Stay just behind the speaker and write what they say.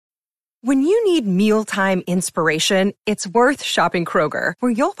When you need mealtime inspiration, it's worth shopping Kroger,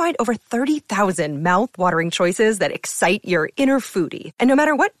 where you'll find over 30,000 mouth-watering choices that excite your inner foodie. And no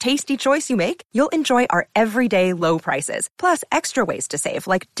matter what tasty choice you make, you'll enjoy our everyday low prices, plus extra ways to save,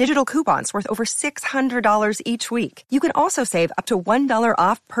 like digital coupons worth over $600 each week. You can also save up to $1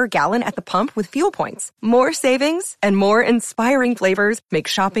 off per gallon at the pump with fuel points. More savings and more inspiring flavors make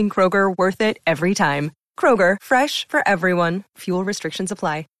shopping Kroger worth it every time. Kroger, fresh for everyone. Fuel restrictions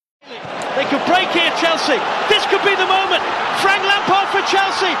apply. They could break here, Chelsea. This could be the moment. Frank Lampard for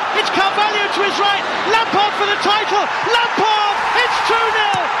Chelsea. It's Carvalho to his right. Lampard for the title. Lampard! It's 2-0.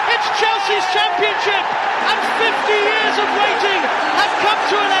 It's Chelsea's championship. And 50 years of waiting have come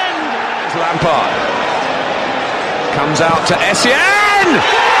to an end. Lampard comes out to Essien.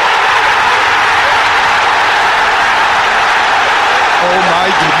 Oh my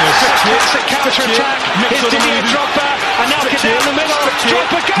goodness. The classic counter-attack. Here's Didier Drogba. And now get down the middle.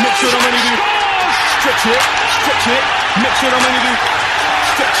 Drogba goes. Scores. Stretch it. Mix it on Manu.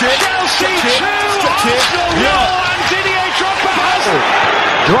 Stretch it. Chelsea 2. Arsenal 1. And Didier Drogba has.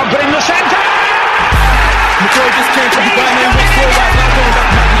 Drogba in the centre. McCoy just came from the guy named Rick Forward. Now going back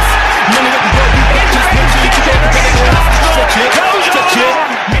madness. None of it can go. Just mentally to get it. Stretch it.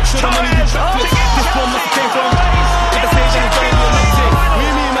 Mix it on Manu. This one must have came from. If I say that it's very amazing. What do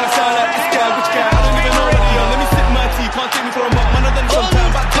you mean, man? I sound like this guy. Which guy? I don't even know what he on. Let me sip my tea. Can't take me for a month. Man, I've done some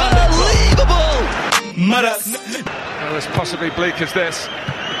time. Unbelievable! Maras. Well, as possibly bleak as this.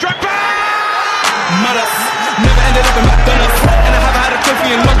 Drogba! Maras. Never ended up in McDonald's. And I haven't had a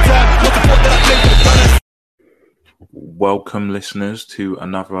trophy in a long time. Not the fault that I played for the Gunners. Welcome, listeners, to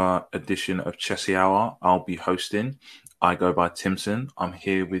another edition of Chessy Hour. I'll be hosting. I go by Timson. I'm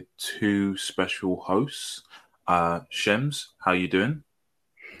here with two special hosts. Shems, how you doing?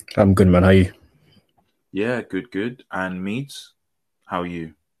 I'm good, man. How are you? Yeah, good. And Meads, how are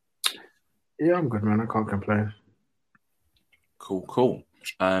you? Yeah, I'm good, man. I can't complain. Cool.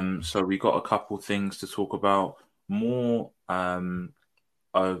 So we got a couple things to talk about. More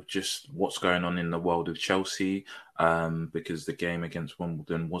of just what's going on in the world of Chelsea, because the game against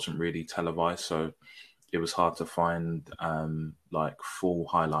Wimbledon wasn't really televised, so it was hard to find like full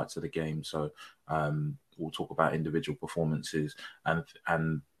highlights of the game. So we'll talk about individual performances and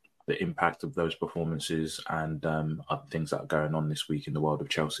the impact of those performances and other things that are going on this week in the world of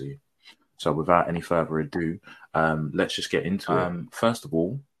Chelsea. So without any further ado, let's just get into it. First of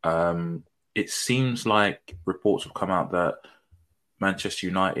all, it seems like reports have come out that Manchester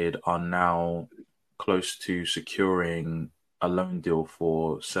United are now close to securing a loan deal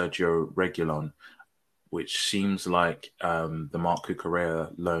for Sergio Reguilon, which seems like the Marc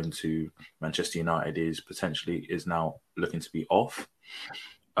Cucurella loan to Manchester United is now looking to be off.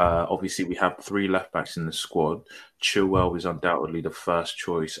 Obviously, we have three left-backs in the squad. Chilwell is undoubtedly the first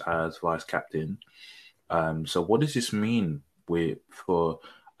choice as vice-captain. So what does this mean for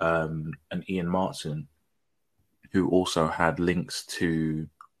an Ian Martin, who also had links to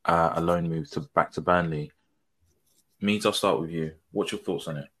a loan move back to Burnley? Meads, I'll start with you. What's your thoughts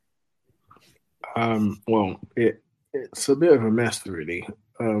on it? Well, it's a bit of a mess, really,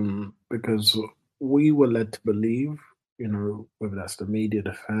 because we were led to believe, whether that's the media,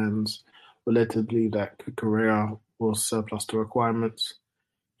 the fans, were led to believe that Cucurella was surplus to requirements.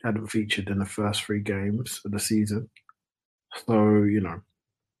 He hadn't featured in the first 3 games of the season. So, he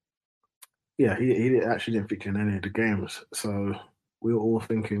actually didn't feature in any of the games. So we were all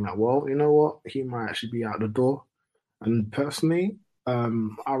thinking that, well, you know what? He might actually be out the door. And personally,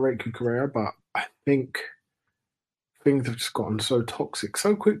 I rate Cucurella, but I think things have just gotten so toxic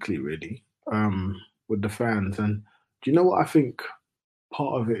so quickly, really, with the fans. And do you know what I think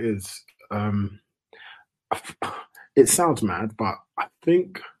part of it is? It sounds mad, but I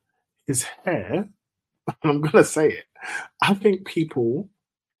think his hair, I'm going to say it, I think people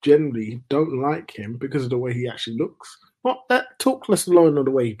generally don't like him because of the way he actually looks. Not that talk, less alone of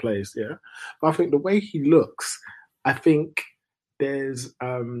the way he plays, yeah? But I think the way he looks, I think there's...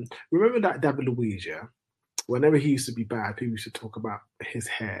 remember that David Luiz, yeah? Whenever he used to be bad, people used to talk about his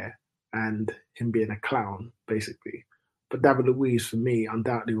hair and him being a clown, basically. But David Luiz, for me,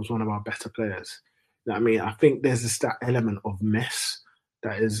 undoubtedly was one of our better players. You know what I mean? I think there's that element of mess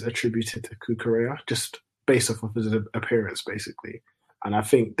that is attributed to Cucurella, just based off of his appearance, basically. And I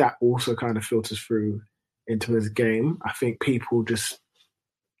think that also kind of filters through into his game. I think people just,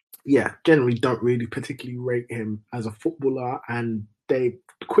 generally don't really particularly rate him as a footballer, and they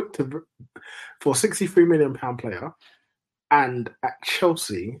quick to, for a £63 million player, and at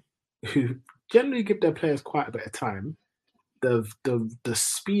Chelsea, who generally give their players quite a bit of time, the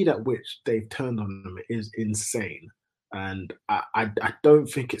speed at which they've turned on them is insane. And I don't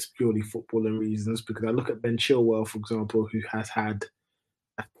think it's purely footballing reasons, because I look at Ben Chilwell, for example, who has had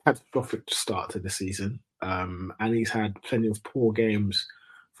a catastrophic start to the season, and he's had plenty of poor games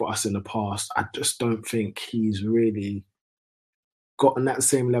for us in the past. I just don't think he's really gotten that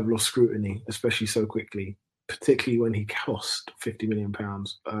same level of scrutiny, especially so quickly, particularly when he cost £50 million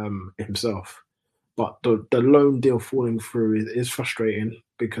himself. But the loan deal falling through is frustrating,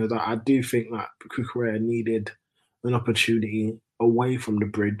 because I do think that Kukurea needed an opportunity away from the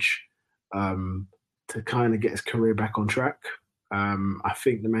bridge, to kind of get his career back on track. I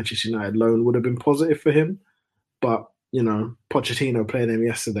think the Manchester United loan would have been positive for him, but Pochettino playing him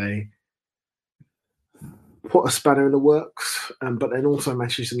yesterday put a spanner in the works. But then also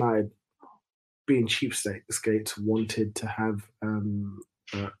Manchester United, being cheapskates, wanted to have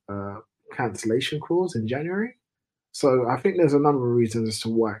a cancellation clause in January. So I think there's a number of reasons as to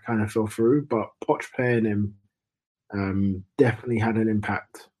why it kind of fell through, but Poch playing him definitely had an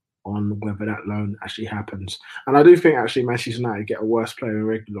impact on whether that loan actually happens. And I do think actually Manchester United get a worse player in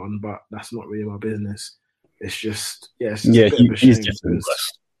Regulon, but that's not really my business. It's just a bit of a shame. He's definitely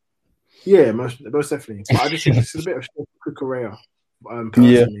worse. Yeah, most definitely. But I just think it's a bit of shame for Kukurea,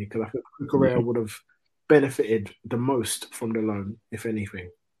 personally, because I think Kukurea would have benefited the most from the loan, if anything.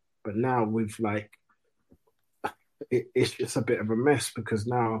 But now with it's just a bit of a mess, because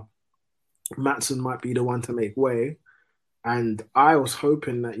now Matson might be the one to make way. And I was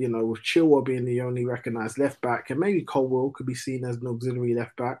hoping that, with Chilwell being the only recognised left back, and maybe Colwell could be seen as an auxiliary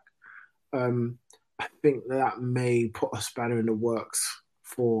left back, I think that may put a spanner in the works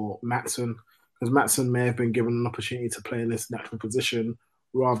for Matson, because Matson may have been given an opportunity to play in this natural position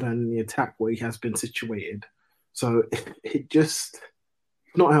rather than in the attack where he has been situated. So it just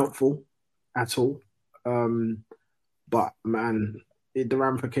not helpful at all. But man, the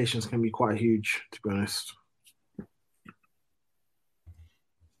ramifications can be quite huge, to be honest.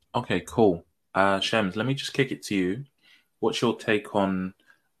 Okay, cool. Shems, let me just kick it to you. What's your take on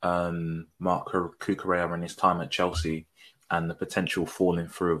Mark Cucurella and his time at Chelsea and the potential falling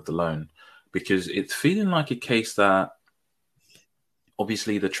through of the loan? Because it's feeling like a case that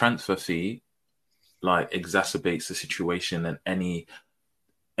obviously the transfer fee exacerbates the situation, and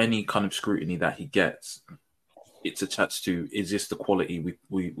any kind of scrutiny that he gets, it's attached to, is this the quality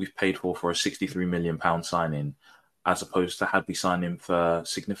we've paid for a £63 million signing, as opposed to had we signed him for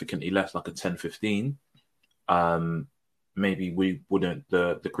significantly less, like a 10-15, maybe we wouldn't,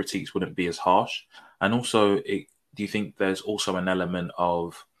 the critiques wouldn't be as harsh. And also, do you think there's also an element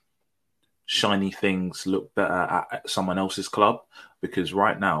of shiny things look better at someone else's club? Because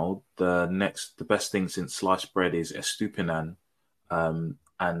right now, the best thing since sliced bread is Estupinan, and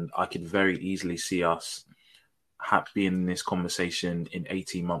I could very easily see us being in this conversation in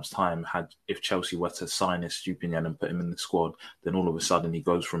 18 months' time. If Chelsea were to sign Estupinan and put him in the squad, then all of a sudden he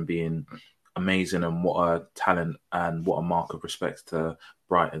goes from being amazing and what a talent and what a mark of respect to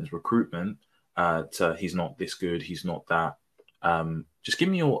Brighton's recruitment, to he's not this good, he's not that. Just give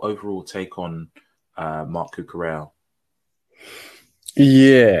me your overall take on Marc Cucurella.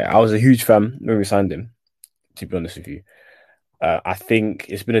 Yeah, I was a huge fan when we signed him, to be honest with you. I think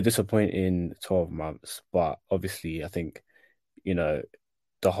it's been a disappointing 12 months, but obviously I think,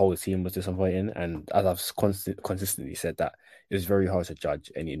 the whole team was disappointing. And as I've consistently said, that it was very hard to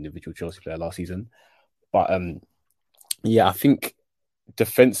judge any individual Chelsea player last season. But I think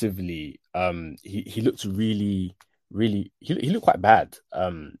defensively, he looked really, really, he looked quite bad.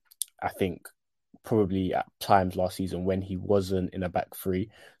 I think probably at times last season when he wasn't in a back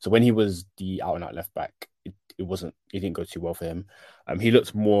three. So when he was the out and out left back, it didn't go too well for him. He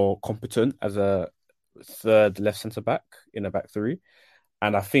looked more competent as a third left centre back in a back three.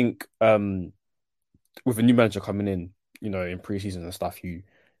 And I think with a new manager coming in, in pre-season and stuff, you,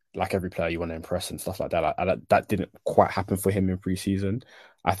 like every player, you want to impress and stuff like that. That didn't quite happen for him in pre-season.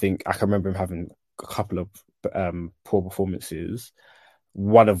 I think I can remember him having a couple of poor performances,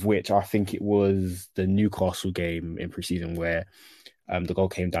 one of which I think it was the Newcastle game in pre-season where the goal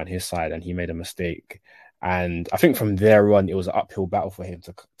came down his side and he made a mistake. And I think from there on, it was an uphill battle for him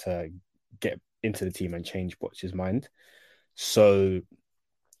to get into the team and change Poch's mind. So,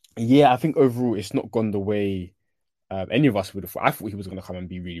 yeah, I think overall it's not gone the way any of us would have thought. I thought he was going to come and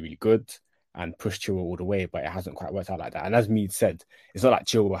be really, really good and push Chilwell all the way, but it hasn't quite worked out like that. And as Mead said, it's not like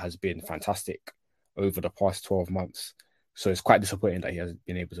Chilwell has been fantastic over the past 12 months. So it's quite disappointing that he hasn't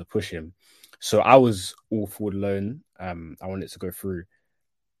been able to push him. So I was all for the loan. I wanted it to go through.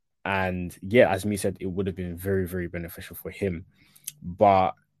 And yeah, as Mead said, it would have been very, very beneficial for him.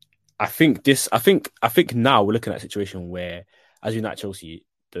 But I think now we're looking at a situation where, as you know, at Chelsea,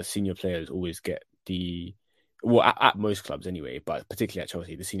 the senior players always get the well, at most clubs anyway, but particularly at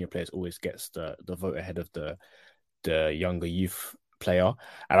Chelsea, the senior players always gets the vote ahead of the younger youth player.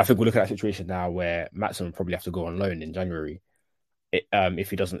 And I think we're looking at a situation now where Maatsen will probably have to go on loan in January if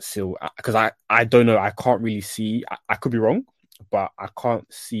he doesn't seal. Because I don't know, I can't really see. I could be wrong, but I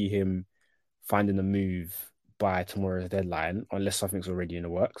can't see him finding a move by tomorrow's deadline unless something's already in the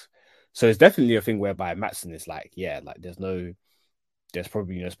works. So it's definitely a thing whereby Maatsen is like, yeah, like there's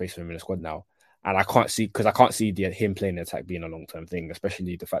probably no space for him in the squad now. And I can't see him playing the attack being a long term thing,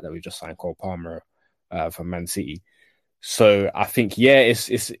 especially the fact that we just signed Cole Palmer from Man City. So I think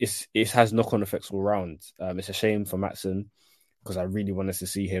it has knock on effects all around. It's a shame for Maatsen because I really wanted to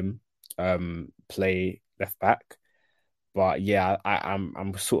see him play left back. But yeah,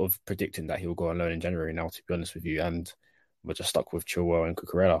 I'm sort of predicting that he'll go on loan in January now, to be honest with you, and we're just stuck with Chilwell and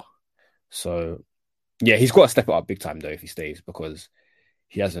Cucurella. So yeah, he's got to step it up big time though if he stays, because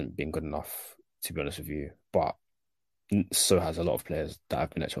he hasn't been good enough, to be honest with you. But so has a lot of players that have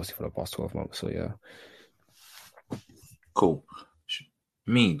been at Chelsea for the past 12 months. So yeah. Cool.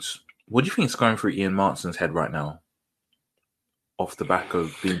 Meads, what do you think is going through Ian Martin's head right now off the back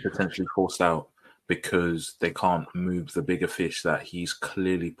of being potentially forced out because they can't move the bigger fish that he's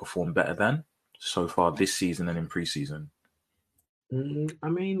clearly performed better than so far this season and in pre-season? I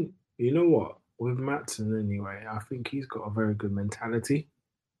mean, you know what? With Matson anyway, I think he's got a very good mentality.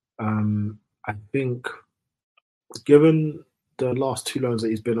 I think given the last two loans that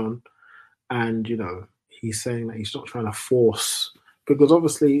he's been on, and he's saying that he's not trying to force, because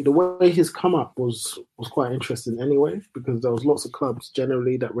obviously the way he's come up was quite interesting anyway, because there was lots of clubs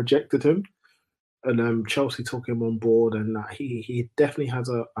generally that rejected him, and Chelsea took him on board, and he definitely has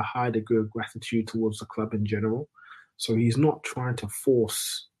a high degree of gratitude towards the club in general. So he's not trying to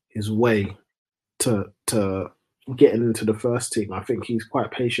force his way to getting into the first team. I think he's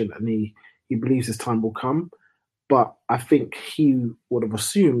quite patient, and he believes his time will come. But I think he would have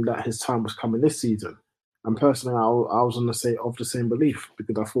assumed that his time was coming this season. And personally, I was on the same belief,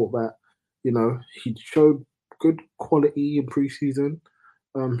 because I thought that he showed good quality in preseason.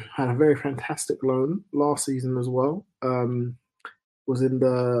 Had a very fantastic loan last season as well. Was in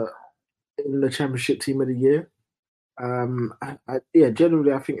the championship team of the year.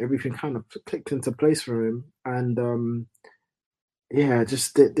 Generally, I think everything kind of clicked into place for him, and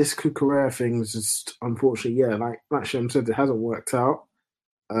just this Cucurella thing is just unfortunately, like Shem said, it hasn't worked out.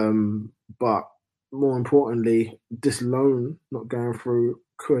 But more importantly, this loan not going through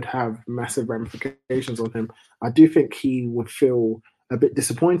could have massive ramifications on him. I do think he would feel a bit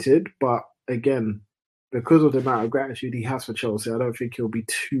disappointed, but again, because of the amount of gratitude he has for Chelsea, I don't think he'll be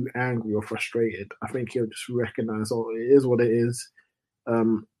too angry or frustrated. I think he'll just recognise, oh, it is what it is.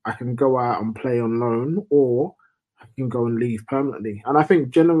 I can go out and play on loan, or I can go and leave permanently. And I think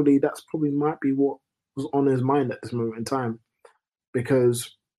generally that's probably might be what was on his mind at this moment in time,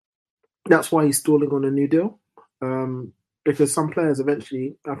 because that's why he's stalling on a new deal. Because some players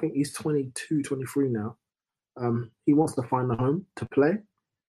eventually, I think he's 22, 23 now. He wants to find a home to play.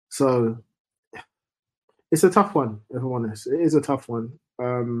 So it's a tough one, if I'm honest. It is a tough one.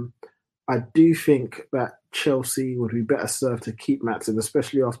 I do think that Chelsea would be better served to keep Maatsen,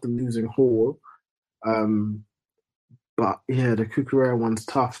 especially after losing Hall. But yeah, the Cucurella one's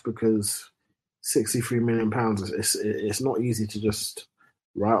tough because £63 million, it's not easy to just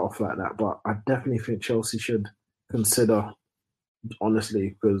write off like that. But I definitely think Chelsea should consider,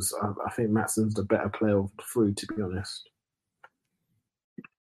 honestly, because I think Maatsen's the better player of the three, to be honest.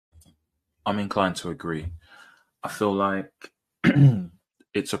 I'm inclined to agree. I feel like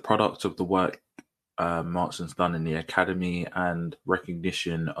it's a product of the work Martin's done in the academy and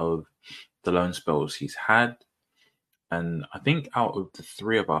recognition of the loan spells he's had. And I think out of the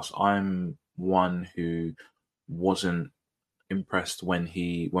three of us, I'm one who wasn't impressed when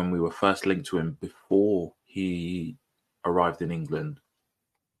we were first linked to him before he arrived in England.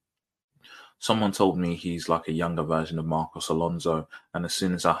 Someone told me he's like a younger version of Marcos Alonso. And as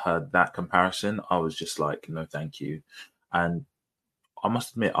soon as I heard that comparison, I was just like, no, thank you. And I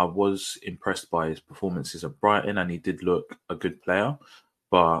must admit, I was impressed by his performances at Brighton, and he did look a good player.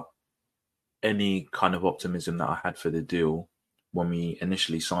 But any kind of optimism that I had for the deal when we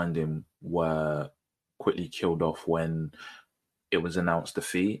initially signed him were quickly killed off when it was announced the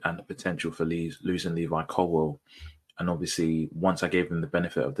fee and the potential for losing Levi Colwill. And obviously, once I gave him the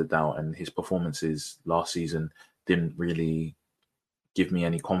benefit of the doubt, and his performances last season didn't really give me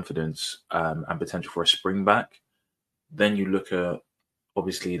any confidence and potential for a spring back, then you look at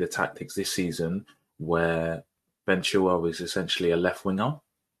obviously the tactics this season where Ben Chilwell is essentially a left winger,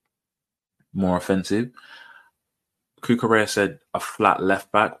 more offensive. Kukurea said a flat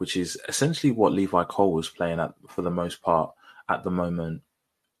left back, which is essentially what Levi Cole was playing at for the most part at the moment.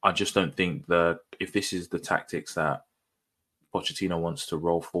 I just don't think if this is the tactics that Pochettino wants to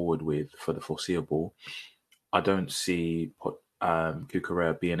roll forward with for the foreseeable, I don't see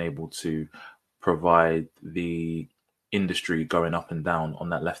Kukurea being able to provide the industry going up and down on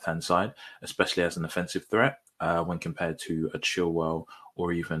that left-hand side, especially as an offensive threat when compared to a Chilwell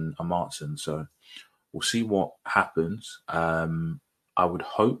or even a Martin. So we'll see what happens. I would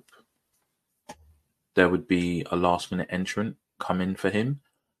hope there would be a last-minute entrant come in for him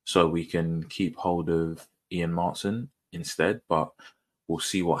so we can keep hold of Ian Martin instead, but we'll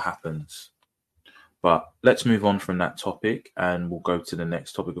see what happens. But let's move on from that topic and we'll go to the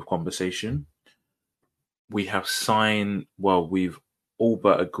next topic of conversation. We've all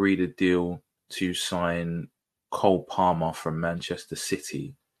but agreed a deal to sign Cole Palmer from Manchester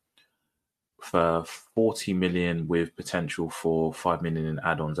City for 40 million with potential for 5 million in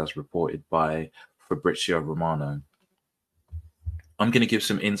add-ons as reported by Fabrizio Romano. I'm going to give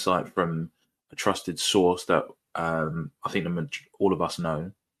some insight from a trusted source that I think all of us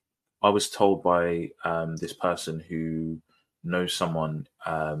know. I was told by this person who knows someone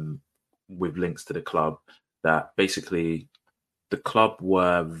with links to the club that basically the club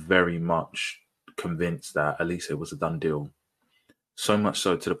were very much convinced that Elise was a done deal. So much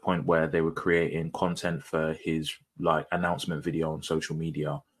so to the point where they were creating content for his announcement video on social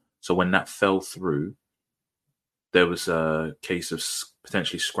media. So when that fell through, there was a case of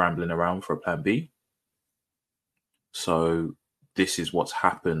potentially scrambling around for a plan B. So this is what's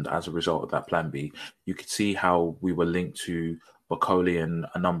happened as a result of that plan B. You could see how we were linked to Bacoli and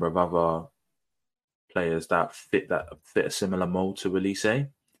a number of other players that fit a similar mold to Elise.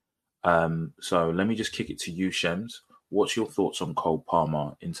 So let me just kick it to you, Shems. What's your thoughts on Cole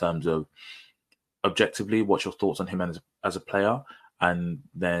Palmer in terms of objectively? What's your thoughts on him as a player? And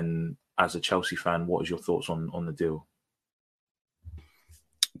then as a Chelsea fan, what is your thoughts on the deal?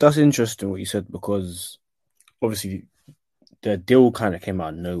 That's interesting what you said, because obviously the deal kind of came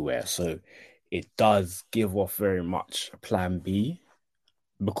out of nowhere. So it does give off very much a plan B,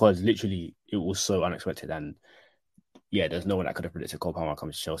 because literally it was so unexpected. And yeah, there's no one that could have predicted Cole Palmer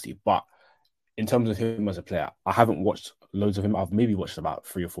coming to Chelsea. But in terms of him as a player, I haven't watched loads of him. I've maybe watched about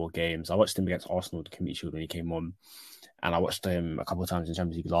 3 or 4 games. I watched him against Arsenal, the Community Shield, when he came on. And I watched him a couple of times in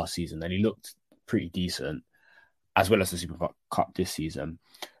Champions League last season, and he looked pretty decent, as well as the Super Cup this season.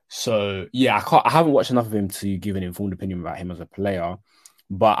 So yeah, I haven't watched enough of him to give an informed opinion about him as a player,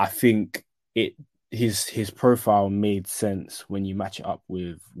 but I think his profile made sense when you match it up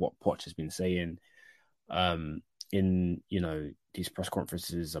with what Poch has been saying in these press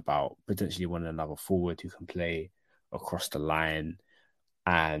conferences about potentially wanting another forward who can play across the line,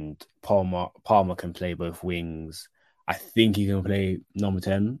 and Palmer can play both wings. I think he can play number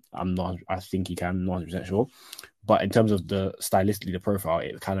 10. I think he can, not 100% sure. But in terms of stylistically the profile,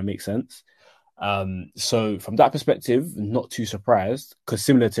 it kind of makes sense. So from that perspective, not too surprised, because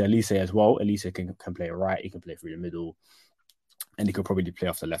similar to Elise as well, Elise can play right, he can play through the middle, and he could probably play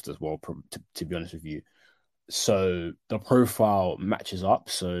off the left as well, to be honest with you. So the profile matches up.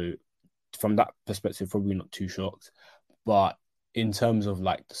 So from that perspective, probably not too shocked. But in terms of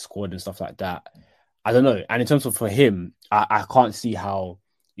the squad and stuff like that, I don't know. And in terms of for him, I can't see how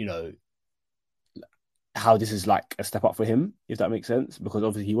this is a step up for him, if that makes sense, because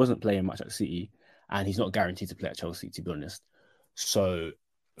obviously he wasn't playing much at City and he's not guaranteed to play at Chelsea, to be honest. So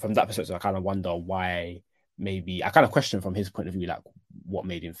from that perspective, I kind of wonder why. Maybe I kind of question from his point of view, what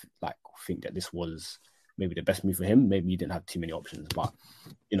made him think that this was maybe the best move for him. Maybe he didn't have too many options, but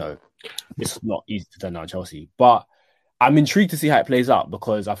it's not easy to turn down Chelsea. But I'm intrigued to see how it plays out,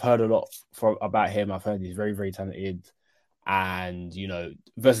 because I've heard a lot about him. I've heard he's very, very talented, and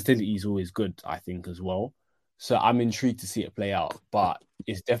versatility is always good, I think, as well. So I'm intrigued to see it play out, but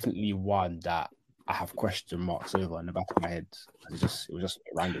it's definitely one that I have question marks over in the back of my head. It was just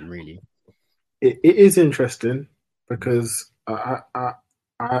random, really. It is interesting, because I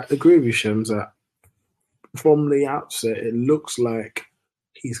agree with Shems that from the outset it looks like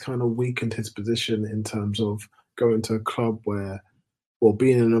he's kind of weakened his position in terms of going to a club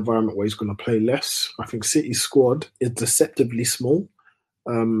being in an environment where he's going to play less. I think City's squad is deceptively small.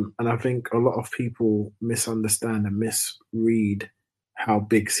 And I think a lot of people misunderstand and misread how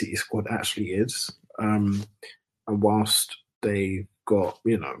big City squad actually is. And whilst they've got,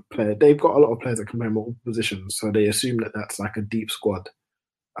 they've got a lot of players that can play multiple positions, so they assume that that's a deep squad.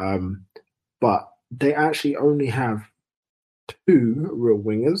 But they actually only have 2 real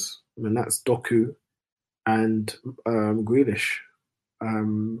wingers, and that's Doku and Grealish.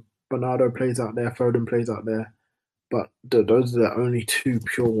 Bernardo plays out there, Foden plays out there. but those are the only two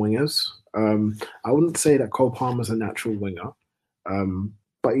pure wingers. I wouldn't say that Cole Palmer's a natural winger,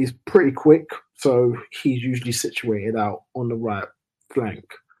 but he's pretty quick, so he's usually situated out on the right flank.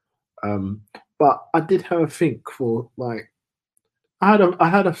 But I did have a think for like I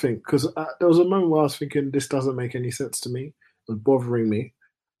had a think because there was a moment where I was thinking this doesn't make any sense to me. It was bothering me,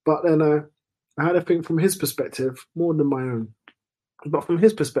 but then I had a think from his perspective more than my own. But from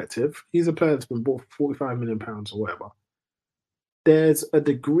his perspective, he's a player that's been bought for £45 million or whatever. There's a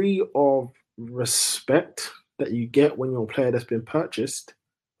degree of respect that you get when you're a player that's been purchased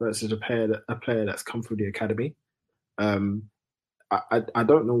versus a player that's come through the academy. Um, I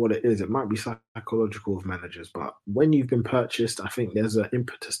don't know what it is. It might be psychological of managers, but when you've been purchased, I think there's an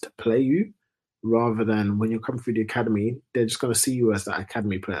impetus to play you rather than when you come through the academy, they're just going to see you as that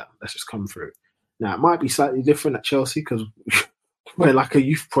academy player that's just come through. Now, it might be slightly different at Chelsea because we're like a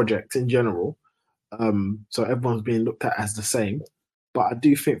youth project in general. So everyone's being looked at as the same. But I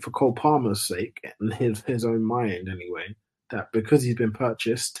do think for Cole Palmer's sake and his own mind anyway, that because he's been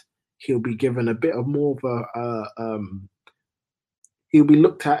purchased, he'll be given a bit of more of he'll be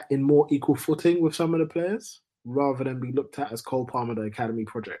looked at in more equal footing with some of the players rather than be looked at as Cole Palmer, the academy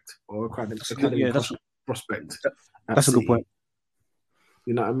project or prospect. That's a good point.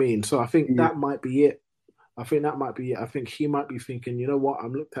 You know what I mean? So I think that might be it. I think he might be thinking, you know what,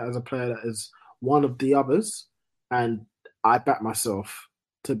 I'm looked at as a player that is one of the others, and I back myself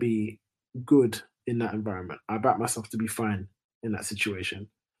to be good in that environment. I back myself to be fine in that situation.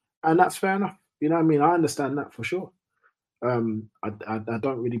 And that's fair enough. You know what I mean? I understand that for sure. I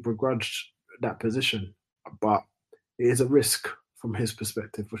don't really begrudge that position, but it is a risk from his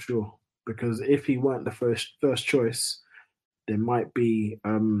perspective for sure. Because if he weren't the first choice, there might be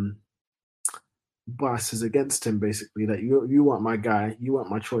biases against him. Basically, that you weren't my guy, you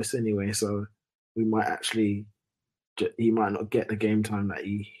weren't my choice anyway. So we might actually he might not get the game time that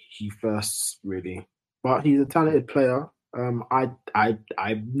he first really. But he's a talented player. I'm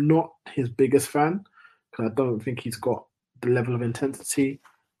not his biggest fan because I don't think he's got the level of intensity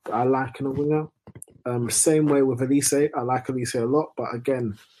that I like in a winger. Same way with Elise. I like Elise a lot, but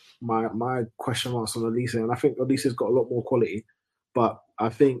again, my question marks on Elise, and I think Elise's got a lot more quality. But I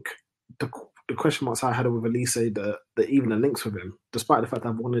think the question marks I had with Elise, the even the links with him, despite the fact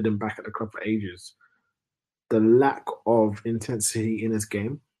I've wanted him back at the club for ages, the lack of intensity in his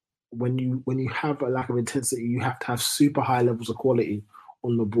game. When you have a lack of intensity, you have to have super high levels of quality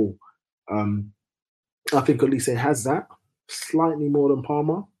on the ball. I think Elise has that slightly more than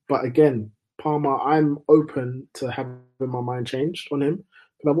Palmer, but again, Palmer, I'm open to having my mind changed on him.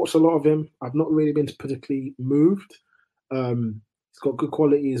 But I've watched a lot of him. I've not really been particularly moved. He's got good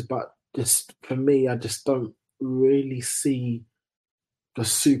qualities, but just for me, I just don't really see the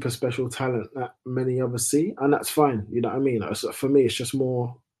super special talent that many others see, and that's fine. You know what I mean? So for me, it's just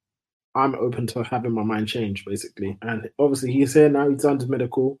more. I'm open to having my mind changed, basically. And obviously, he's here now. He's done his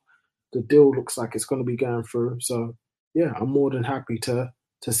medical. The deal looks like it's going to be going through. So yeah, I'm more than happy to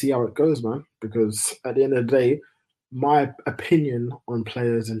see how it goes, man. Because at the end of the day, my opinion on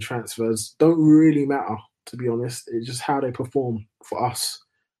players and transfers don't really matter, to be honest. It's just how they perform for us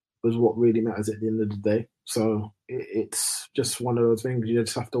is what really matters at the end of the day. So it's just one of those things you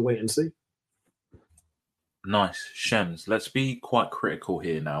just have to wait and see. Nice. Shems, let's be quite critical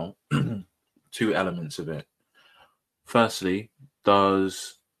here now. Two elements of it. Firstly,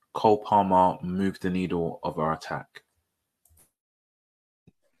 does Cole Palmer move the needle of our attack?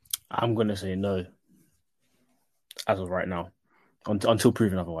 I'm going to say no, as of right now, until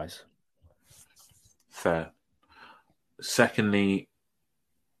proven otherwise. Fair. Secondly,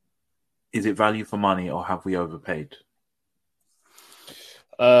 is it value for money or have we overpaid?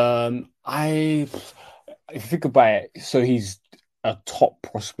 If you think about it, so he's a top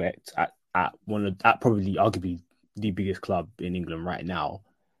prospect at probably arguably the biggest club in England right now.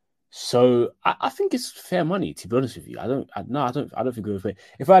 So I think it's fair money, to be honest with you. I don't think it was fair.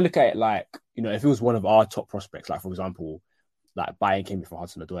 If I look at it like, if it was one of our top prospects, like for example, like Bayern came from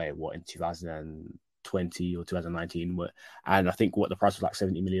Hudson-Odoi, in 2020 or 2019, and I think the price was like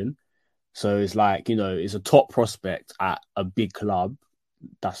 70 million. So it's like, it's a top prospect at a big club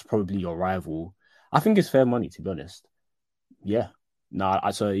that's probably your rival. I think it's fair money, to be honest. Yeah.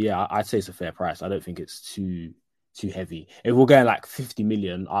 I'd say it's a fair price. I don't think it's too heavy. If we're going like 50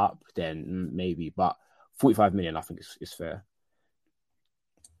 million up, then maybe, but 45 million, I think is fair.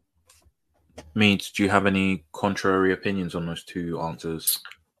 Meads, do you have any contrary opinions on those two answers?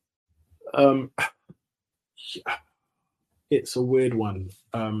 It's a weird one.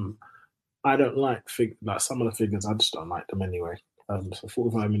 I don't like some of the figures. I just don't like them anyway. So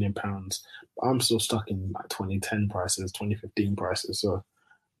 £45 million. But I'm still stuck in like 2010 prices, 2015 prices. So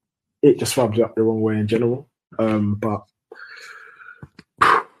it just rubs you up the wrong way in general. But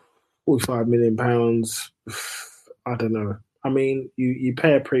 £45 million, I don't know. I mean, you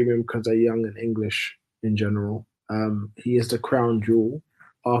pay a premium because they're young and English in general. He is the crown jewel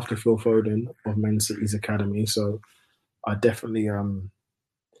after Phil Foden of Man City's academy. So I definitely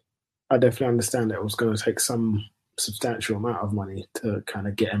understand that it was going to take some substantial amount of money to kind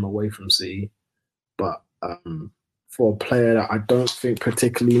of get him away from City. But for a player that I don't think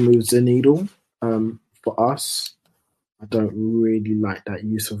particularly moves the needle for us, I don't really like that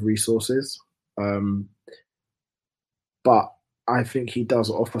use of resources. Um, but I think he does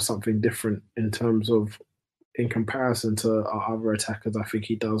offer something different in terms of, in comparison to our other attackers. I think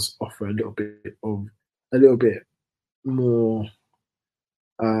he does offer a little bit more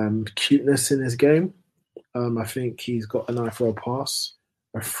cuteness in his game. I think he's got an eye for a pass,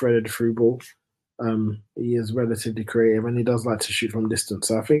 a threaded through ball. He is relatively creative and he does like to shoot from distance.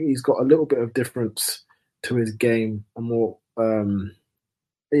 So I think he's got a little bit of difference to his game, and more.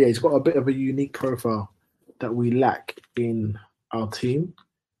 He's got a bit of a unique profile that we lack in our team.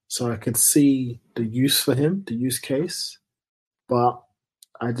 So I could see the use for him, the use case, but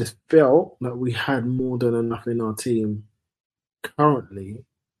I just felt that we had more than enough in our team currently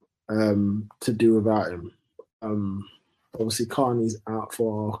to do without him. Obviously, Carney's out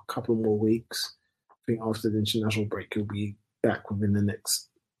for a couple more weeks. I think after the international break, he'll be back within the next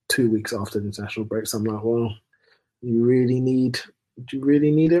 2 weeks after the international break. So I'm like, well, do you really need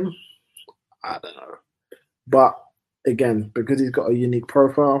him? I don't know. But again, because he's got a unique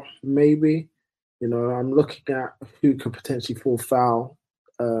profile, maybe, I'm looking at who could potentially fall foul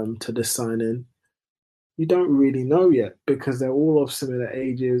to this signing. You don't really know yet because they're all of similar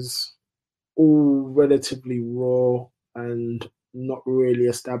ages, all relatively raw and not really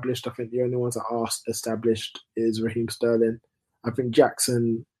established. I think the only ones that are established is Raheem Sterling. I think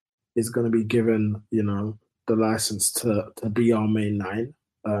Jackson is going to be given, the license to be our main nine.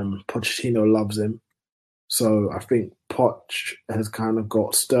 Pochettino loves him. So I think Poch has kind of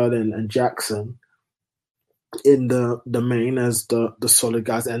got Sterling and Jackson in the main as the solid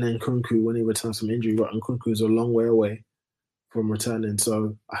guys, and then Kunku when he returns from injury. But Kunku's a long way away from returning.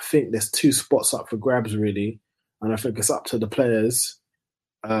 So I think there's two spots up for grabs really, and I think it's up to the players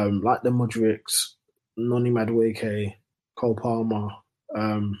like the Mudriks, Noni Madueke, Cole Palmer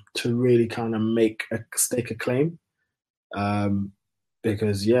to really kind of stake a claim.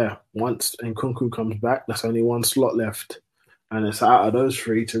 Because once Nkunku comes back, there's only one slot left, and it's out of those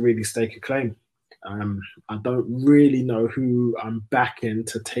three to really stake a claim. I don't really know who I'm backing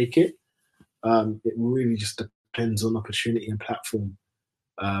to take it. It really just depends on opportunity and platform.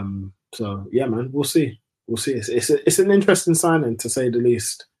 So yeah, man, we'll see. We'll see. It's an interesting signing to say the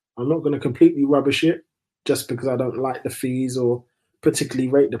least. I'm not going to completely rubbish it just because I don't like the fees or particularly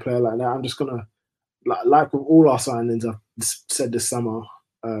rate the player like that. I'm just going to, like with all our signings, I've said this summer,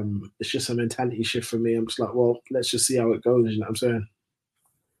 it's just a mentality shift for me. I'm just like, well, let's just see how it goes. You know what I'm saying?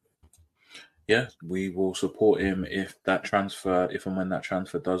 Yeah, we will support him if and when that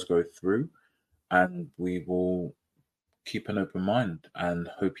transfer does go through, and we will keep an open mind and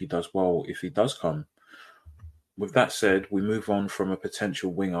hope he does well if he does come. With that said, we move on from a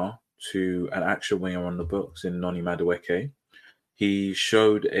potential winger to an actual winger on the books in Noni Madueke. He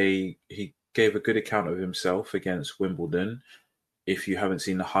gave a good account of himself against Wimbledon. If you haven't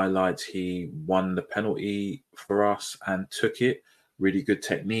seen the highlights, he won the penalty for us and took it. Really good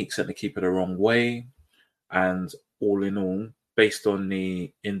technique, sent the keeper the wrong way. And all in all, based on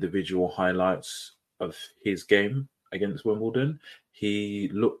the individual highlights of his game against Wimbledon, he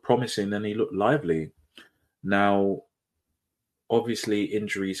looked promising and he looked lively. Now, obviously,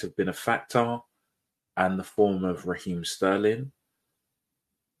 injuries have been a factor, and the form of Raheem Sterling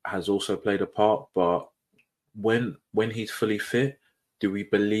has also played a part. But when he's fully fit, do we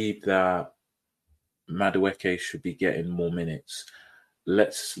believe that Madueke should be getting more minutes?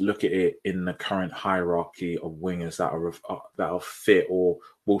 Let's look at it in the current hierarchy of wingers that are fit or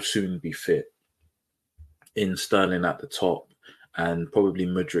will soon be fit. In Sterling at the top, and probably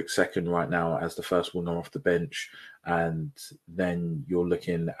Mudryk second right now as the first winger off the bench, and then you're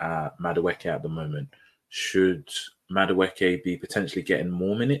looking at Madueke at the moment. Should Madueke be potentially getting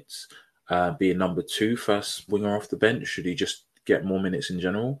more minutes, being number two, first winger off the bench? Should he just get more minutes in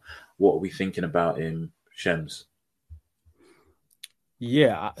general? What are we thinking about him, Shems?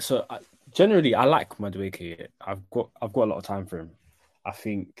 Yeah, so generally I like Madueke. I've got a lot of time for him. I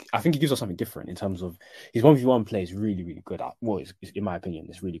think he gives us something different in terms of his 1v1 play is really, really good. Well, in my opinion,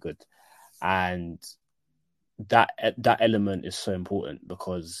 it's really good. And that element is so important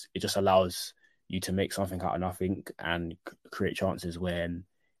because it just allows you to make something out of nothing and create chances when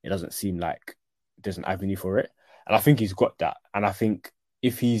it doesn't seem like there's an avenue for it. And I think he's got that. And I think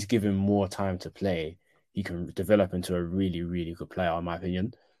if he's given more time to play, he can develop into a really, really good player, in my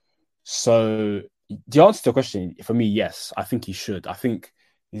opinion. So the answer to the question, for me, yes, I think he should. I think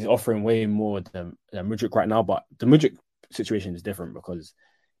he's offering way more than Mudryk right now, but the Mudryk situation is different because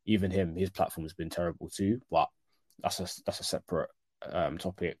even his platform has been terrible too. But that's a separate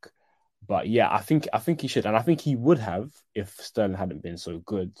topic. But yeah, I think he should, and I think he would have if Sterling hadn't been so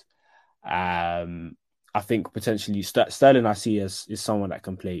good. I think potentially Sterling I see as is someone that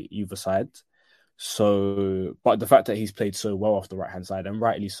can play either side. So, but the fact that he's played so well off the right hand side, and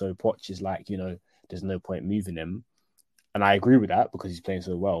rightly so, Poch is like, there's no point moving him, and I agree with that because he's playing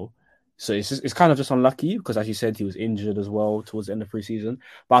so well. So it's kind of just unlucky because, as you said, he was injured as well towards the end of pre-season.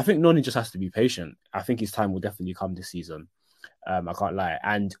 But I think Noni just has to be patient. I think his time will definitely come this season. I can't lie,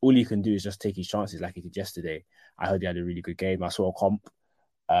 and all he can do is just take his chances like he did yesterday. I heard he had a really good game. I saw a comp.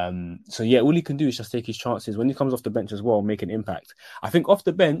 So yeah, all he can do is just take his chances when he comes off the bench as well, make an impact. I think off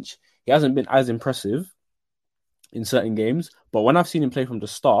the bench, he hasn't been as impressive in certain games, but when I've seen him play from the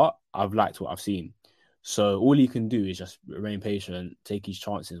start, I've liked what I've seen. So all he can do is just remain patient, take his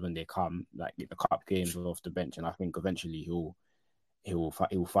chances when they come, like the cup games or off the bench, and I think eventually he'll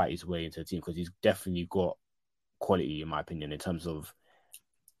fight his way into the team because he's definitely got quality, in my opinion, in terms of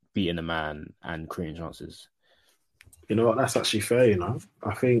beating a man and creating chances. You know what? That's actually fair.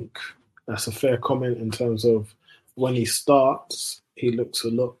 I think that's a fair comment in terms of when he starts, he looks a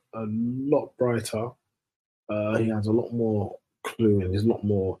lot brighter. He has a lot more clue and he's a lot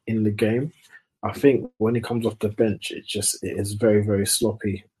more in the game. I think when he comes off the bench, it is very, very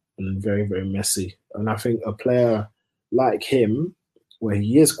sloppy and very, very messy. And I think a player like him, where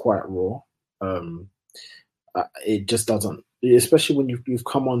he is quite raw, it just doesn't. Especially when you've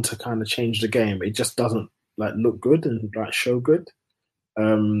come on to kind of change the game, it just doesn't like look good and like show good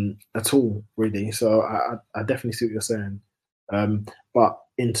at all, really. So I definitely see what you're saying. But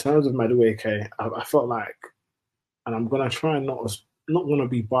in terms of Madueke, I felt like, and I'm gonna try and not gonna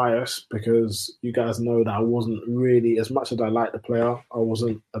be biased because you guys know that I wasn't really, as much as I like the player, I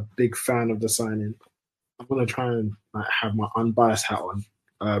wasn't a big fan of the signing. I'm gonna try and like have my unbiased hat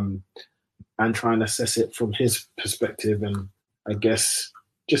on, and try and assess it from his perspective, and I guess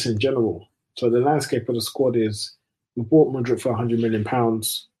just in general. So the landscape of the squad is we bought Mudryk for £100 million.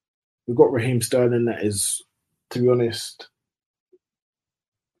 We've got Raheem Sterling that is, to be honest,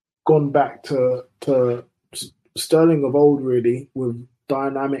 gone back to Sterling of old, really, with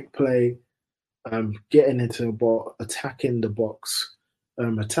dynamic play, getting into the box, attacking the box,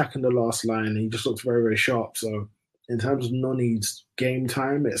 attacking the last line. He just looks very, very sharp. So in terms of Noni's game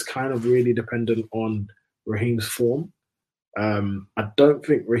time, it's kind of really dependent on Raheem's form. I don't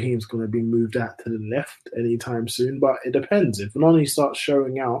think Raheem's going to be moved out to the left anytime soon, but it depends. If Noni starts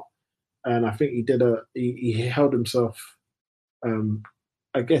showing out, and I think he held himself.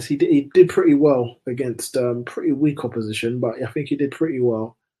 I guess he did pretty well against pretty weak opposition, but I think he did pretty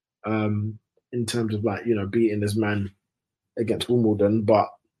well in terms of beating his man against Wimbledon. But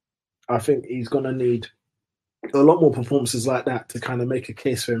I think he's going to need a lot more performances like that to kind of make a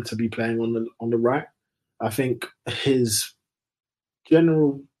case for him to be playing on the right. I think his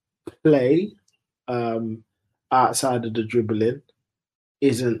general play outside of the dribbling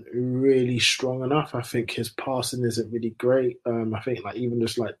isn't really strong enough. I think his passing isn't really great. I think even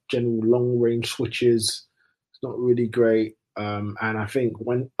just general long range switches, it's not really great. And I think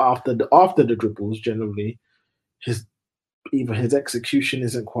when after the dribbles, generally his execution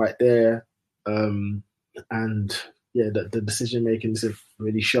isn't quite there. And yeah, the decision making isn't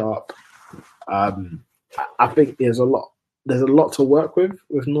really sharp. I think there's a lot to work with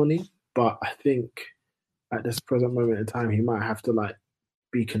Noni, but I think at this present moment in time, he might have to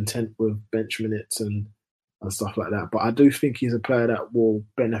be content with bench minutes and stuff like that. But I do think he's a player that will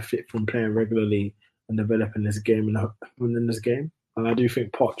benefit from playing regularly and developing this game and winning this game. And I do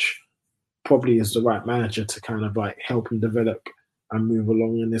think Poch probably is the right manager to kind of help him develop and move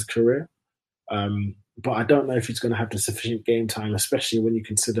along in his career. But I don't know if he's going to have the sufficient game time, especially when you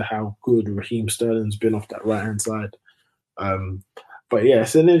consider how good Raheem Sterling's been off that right-hand side. But yeah,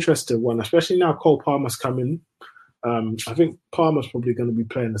 it's an interesting one, especially now Cole Palmer's coming. I think Palmer's probably going to be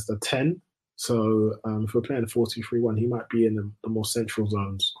playing as the 10. So if we're playing a 4-2-3-1, he might be in the more central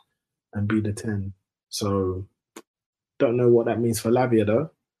zones and be the 10. So don't know what that means for Lavia,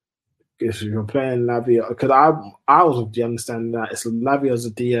 though. If you're playing Lavia, because I was of the understanding that it's Lavia as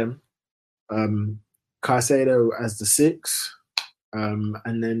a DM, Caicedo as the 6,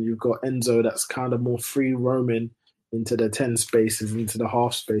 And then you've got Enzo that's kind of more free roaming into the 10 spaces, into the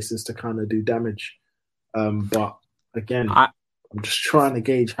half spaces to kind of do damage. But again, I, I'm just trying to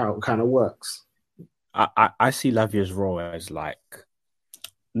gauge how it kind of works. I see Lavia's role as like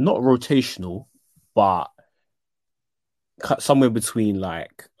not rotational, but somewhere between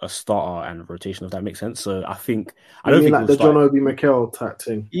like a starter and rotation, if that makes sense. So I You don't mean think like he'll the John start. Obi Mikel type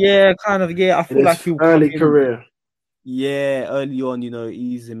thing Yeah, kind of. Yeah, I in feel like his he'll come early in. career? Yeah, early on,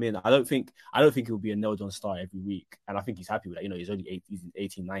 ease him in. I don't think he'll be a nailed on start every week. And I think he's happy with that. He's only he's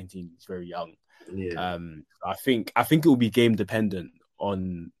 18, 19, he's very young. Yeah. I think it will be game dependent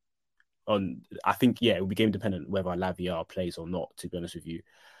on I think yeah, it will be game dependent whether Lavia plays or not, to be honest with you.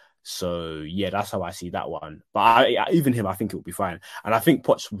 So yeah, that's how I see that one. But even him, I think it will be fine. And I think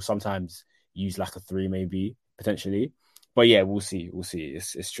Poch will sometimes use like a 3, maybe potentially. But yeah, we'll see. We'll see.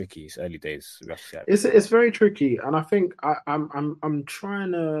 It's tricky. It's early days. We have to see how it It's goes. very tricky, and I think I'm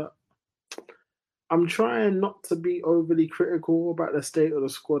trying not to be overly critical about the state of the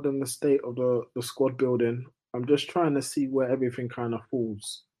squad and the state of the squad building. I'm just trying to see where everything kind of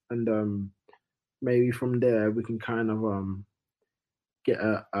falls, and maybe from there we can kind of get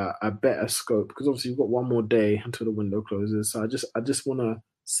a better scope, because obviously we've got one more day until the window closes. So I just want to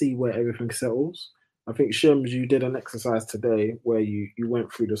see where everything settles. I think Shims, you did an exercise today where you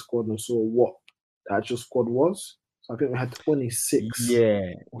went through the squad and saw what the actual squad was. So I think we had 26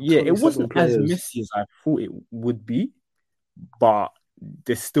 Yeah, or yeah. It 27 wasn't as players. messy as I thought it would be, but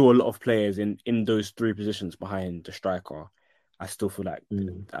there's still a lot of players in those 3 positions behind the striker. I still feel like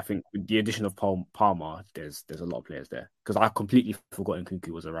Mm. I think with the addition of Palmer, there's a lot of players there because I completely forgotten Kunku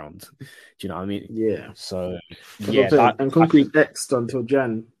was around. Do you know what I mean? Yeah, So that's what I'm yeah, saying. that And I think Kunku's X'd until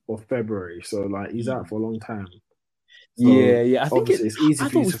Jan or February, so like he's out for a long time. yeah, So yeah. I think obviously it's easy I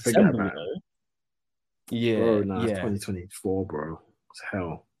for thought you it was to forget December, about him. Yeah, Bro, nah, it's yeah. 2024, bro. It's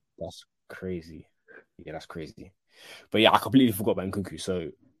hell. That's crazy. Yeah, that's crazy. But yeah, I completely forgot about Nkunku.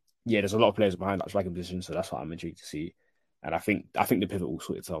 So yeah, there's a lot of players behind that striking position. So that's what I'm intrigued to see. And I think the pivot will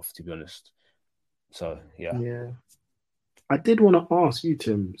sort itself, to be honest. So yeah. Yeah. I did want to ask you,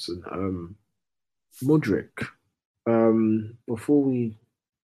 Timson, Mudrick, before we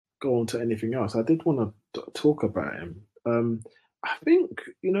go on to anything else, I did want to talk about him. I think,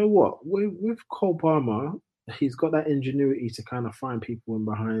 you know what, with Cole Palmer, he's got that ingenuity to kind of find people in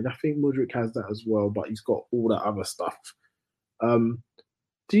behind. I think Mudrick has that as well, but he's got all that other stuff. Um,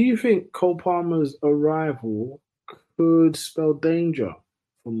 do you think Cole Palmer's arrival could spell danger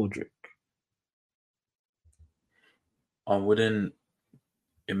for Mudrick? I wouldn't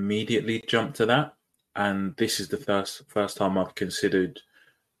immediately jump to that. And this is the first time I've considered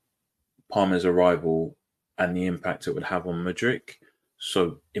Palmer's arrival and the impact it would have on Mudryk.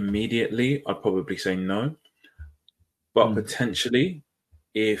 So immediately, I'd probably say no. But Mm, potentially,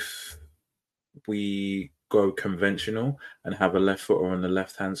 if we go conventional and have a left footer on the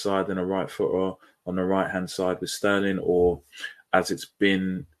left hand side and a right footer on the right hand side with Sterling, or as it's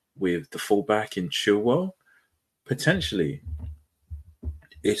been with the fullback in Chilwell, potentially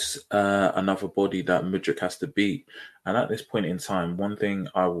it's another body that Mudryk has to beat. And at this point in time, one thing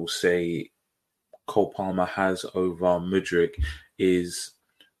I will say Cole Palmer has over Mudryk is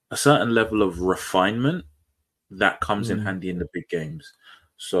a certain level of refinement that comes in mm, handy in the big games.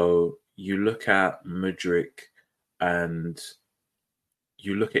 So you look at Mudryk and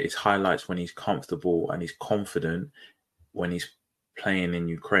you look at his highlights when he's comfortable and he's confident when he's playing in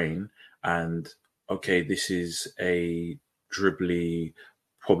Ukraine. And okay, this is a dribbly,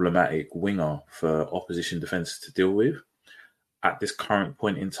 problematic winger for opposition defenses to deal with. At this current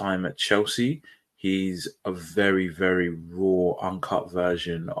point in time at Chelsea, he's a very, very raw, uncut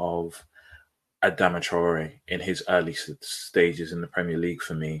version of Adama Traore in his early stages in the Premier League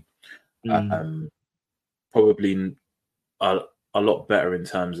for me. mm, Um, Probably a, a lot better in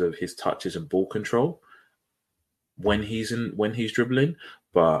terms of his touches and ball control when he's dribbling,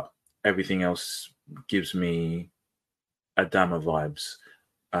 but everything else gives me Adama vibes.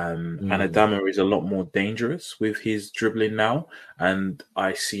 And mm. Adama is a lot more dangerous with his dribbling now, and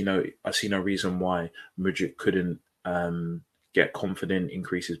I see no reason why Mudryk couldn't get confident,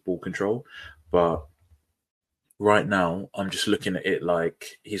 increase his ball control. But right now, I'm just looking at it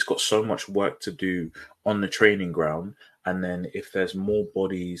like he's got so much work to do on the training ground, and then if there's more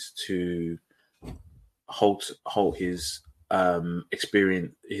bodies to hold his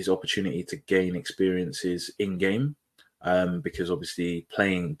experience, his opportunity to gain experiences in game. Because obviously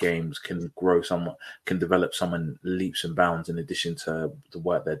playing games can grow someone, can develop someone leaps and bounds in addition to the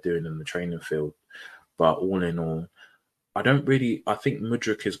work they're doing in the training field. But all in all, I think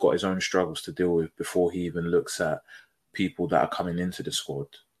Mudryk has got his own struggles to deal with before he even looks at people that are coming into the squad.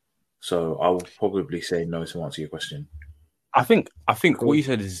 So I will probably say no to answer your question. I think Cool. what you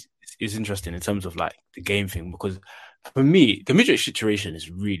said is interesting in terms of like the game thing, because for me the Midget situation is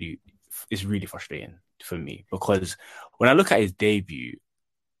really frustrating for me, because when I look at his debut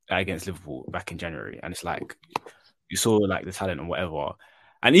against Liverpool back in January, and it's like you saw like the talent and whatever,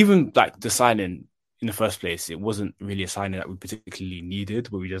 and even like the signing in the first place, it wasn't really a signing that we particularly needed,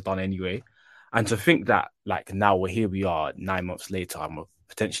 but we just done anyway. And to think that like now we are 9 months later, and we're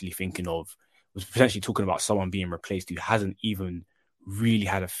potentially talking about someone being replaced who hasn't even really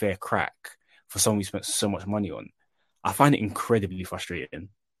had a fair crack for someone we spent so much money on. I find it incredibly frustrating.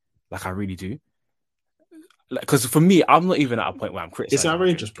 Like I really do. Because for me, I'm not even at a point where I'm criticizing. It's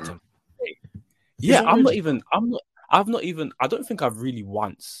outrageous, bro. Yeah, I'm not even. I don't think I've really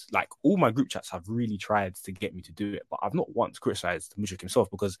once, like all my group chats have really tried to get me to do it, but I've not once criticized Mudryk himself,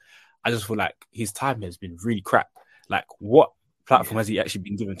 because I just feel like his time has been really crap. Like, what platform has he actually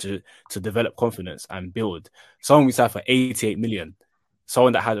been given to develop confidence and build? Someone we signed for 88 million,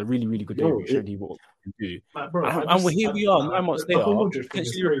 someone that had a really, really good debut, showed he what he can do. Like, bro, And here we are 9 months the later, whole Mudryk thing is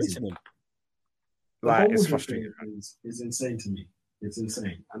potentially crazy. replacing him. The whole It's Mudryk frustrating. thing is insane to me. It's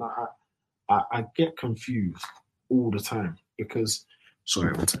insane, and I get confused all the time because.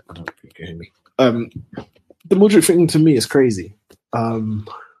 Sorry, one second, I don't think you can hear me. The Mudryk thing to me is crazy,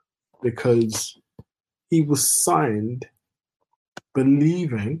 because he was signed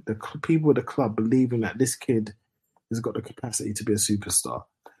believing, the people at the club believing that this kid has got the capacity to be a superstar.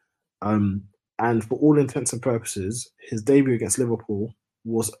 And for all intents and purposes, his debut against Liverpool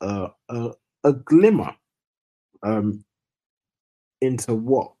was a glimmer into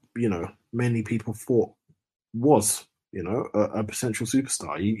what many people thought was a potential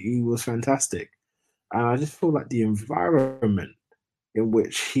superstar. He was fantastic, and I just feel like the environment in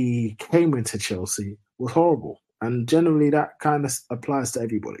which he came into Chelsea was horrible. And generally, that kind of applies to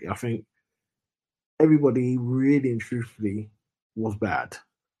everybody. I think everybody really and truthfully was bad.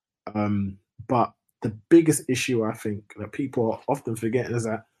 But the biggest issue I think that people are often forgetting is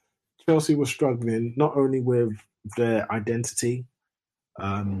that Chelsea was struggling not only with their identity,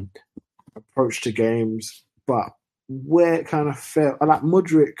 approach to games, but where it kind of felt like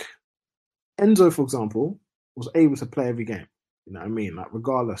Mudryk, Enzo, for example, was able to play every game. You know what I mean? Like,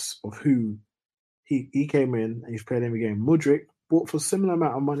 regardless of who he came in and he's played every game. Mudryk bought for a similar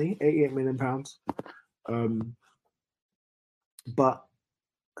amount of money, £88 million. But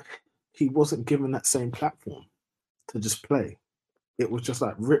he wasn't given that same platform to just play. It was just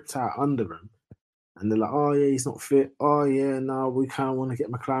like ripped out under him. And they're like, oh yeah, he's not fit. Oh yeah, no, we kind of want to get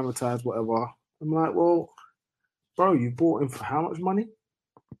him acclimatized, whatever. I'm like, well, bro, you bought him for how much money?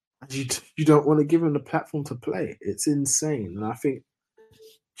 And you don't want to give him the platform to play. It's insane. And I think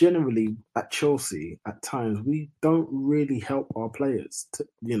generally at Chelsea, at times, we don't really help our players.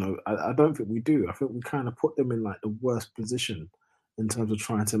 I don't think we do. I think we kind of put them in like the worst position in terms of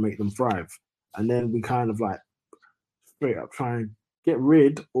trying to make them thrive. And then we kind of like straight up try and get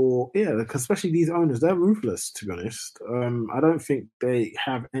rid, because especially these owners, they're ruthless, to be honest. I don't think they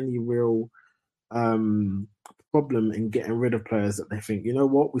have any real problem in getting rid of players that they think, you know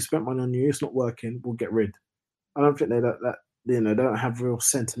what, we spent money on you, it's not working, we'll get rid. I don't think they don't have real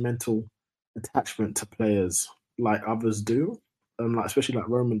sentimental attachment to players like others do, like especially like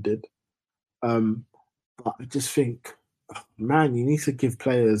Roman did. But I just think, man, you need to give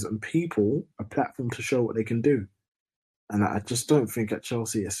players and people a platform to show what they can do. And I just don't think at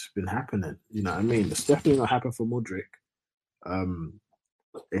Chelsea it's been happening. You know what I mean? It's definitely not happened for Mudryk.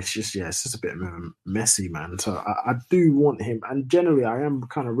 It's just a bit messy, man. So I do want him, and generally I am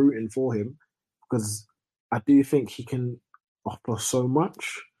kind of rooting for him because I do think he can offer so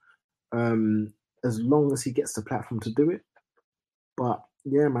much, as long as he gets the platform to do it. But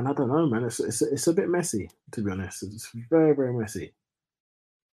yeah, man, I don't know, man. It's a bit messy, to be honest. It's very, very messy.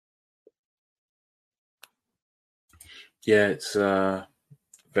 Yeah, it's a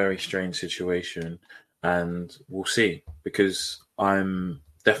very strange situation, and we'll see, because I'm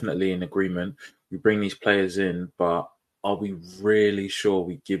definitely in agreement. We bring these players in, but are we really sure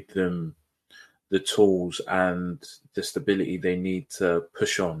we give them the tools and the stability they need to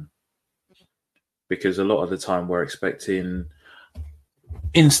push on? Because a lot of the time we're expecting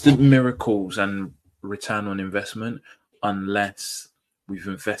instant miracles and return on investment unless we've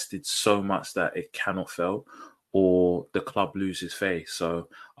invested so much that it cannot fail or the club loses face. So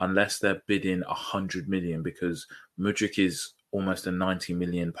unless they're bidding 100 million, because Mudryk is almost a 90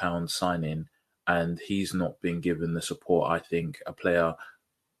 million pound signing and he's not been given the support I think a player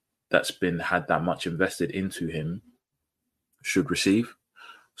that's been had that much invested into him should receive.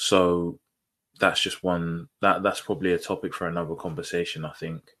 So that's just one that's probably a topic for another conversation, I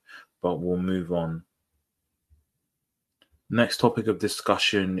think. But we'll move on. Next topic of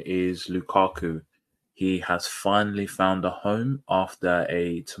discussion is Lukaku. He has finally found a home after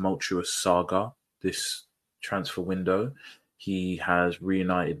a tumultuous saga this transfer window. He has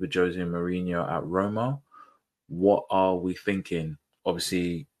reunited with Jose Mourinho at Roma. What are we thinking?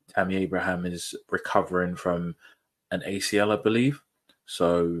 Obviously, Tammy Abraham is recovering from an ACL, I believe.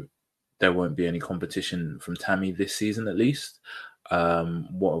 So there won't be any competition from Tammy this season, at least.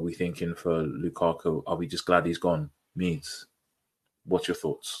 What are we thinking for Lukaku? Are we just glad he's gone? Meads, what's your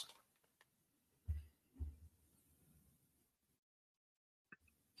thoughts?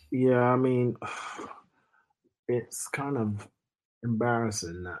 Yeah, I mean, it's kind of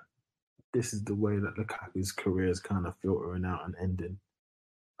embarrassing that this is the way that Lukaku's career is kind of filtering out and ending.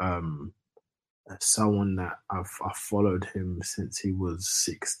 Um, as someone that I've followed him since he was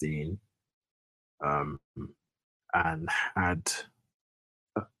 16, um, and had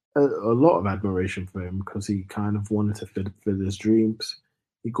a lot of admiration for him because he kind of wanted to fulfill his dreams.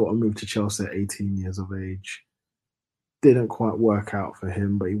 He got a move to Chelsea at 18 years of age. Didn't quite work out for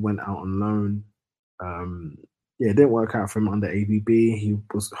him, but he went out on loan. Yeah, it didn't work out for him under ABB. He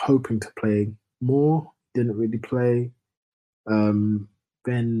was hoping to play more, didn't really play.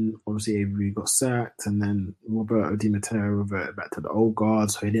 Then obviously ABB got sacked, and then Roberto Di Matteo reverted back to the old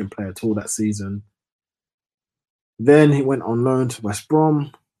guard, so he didn't play at all that season. Then he went on loan to West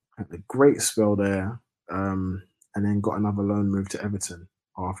Brom, had a great spell there, and then got another loan move to Everton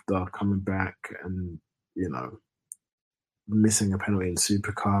after coming back and, you know, missing a penalty in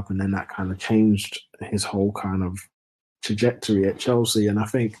Super Cup, and then that kind of changed his whole kind of trajectory at Chelsea. And I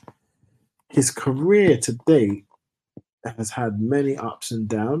think his career to date has had many ups and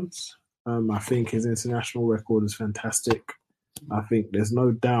downs. I think his international record is fantastic. I think there's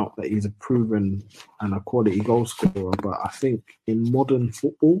no doubt that he's a proven and a quality goal scorer. But I think in modern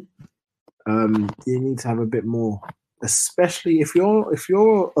football, you need to have a bit more, especially if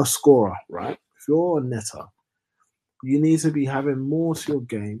you're a scorer, right? If you're a netter, you need to be having more to your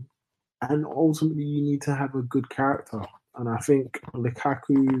game, and ultimately you need to have a good character. And I think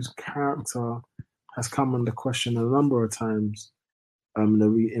Lukaku's character has come under question a number of times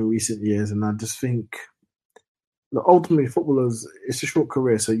in recent years. And I just think that ultimately footballers, it's a short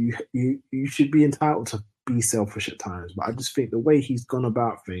career, so you should be entitled to be selfish at times. But I just think the way he's gone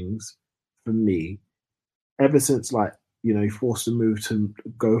about things, for me, ever since he forced a move to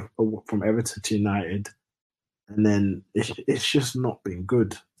go from Everton to United, and then it's just not been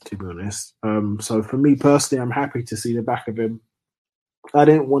good, to be honest. So for me personally, I'm happy to see the back of him. I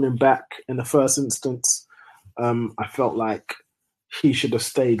didn't want him back in the first instance. I felt like he should have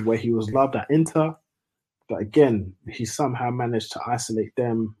stayed where he was loved at Inter. But again, he somehow managed to isolate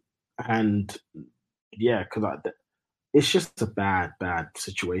them. And yeah, because it's just a bad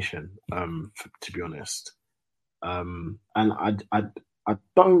situation, to be honest. And I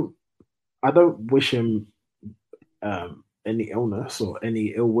don't wish him any illness or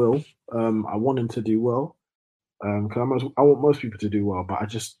any ill will. I want him to do well. Because I want most people to do well, but I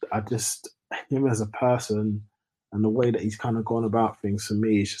just him as a person and the way that he's kind of gone about things, for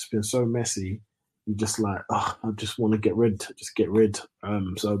me, it's just been so messy. You just like, oh, I just want to get rid.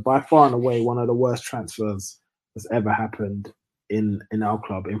 So by far and away, one of the worst transfers that's ever happened in our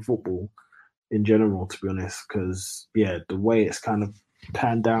club, in football in general, to be honest. Because yeah, the way it's kind of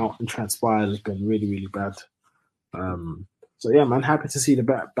panned out and transpired has been really, really bad. So yeah, man, happy to see the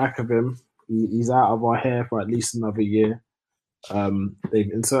back of him. He's out of our hair for at least another year.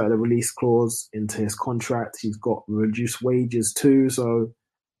 They've inserted a release clause into his contract. He's got reduced wages too. So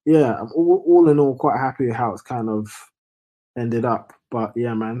yeah, I'm all in all quite happy with how it's kind of ended up. But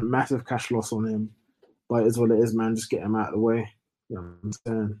yeah, man, massive cash loss on him. But it's what it is, man. Just get him out of the way. You know what I'm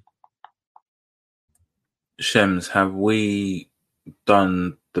saying? Shems, have we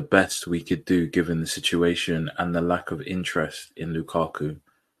done the best we could do given the situation and the lack of interest in Lukaku?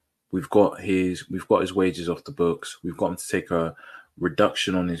 We've got his wages off the books. We've got him to take a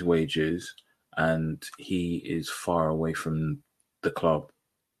reduction on his wages, and he is far away from the club.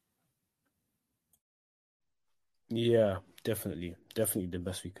 Yeah, definitely the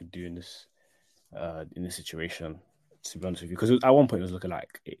best we could do in this situation. To be honest with you, because at one point it was looking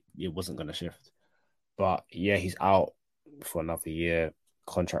like it wasn't going to shift, but yeah, he's out for another year.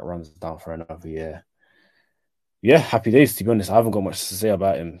 Contract runs down for another year. Yeah, happy days, to be honest. I haven't got much to say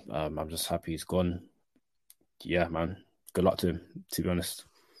about him. I'm just happy he's gone. Yeah, man. Good luck to him, to be honest.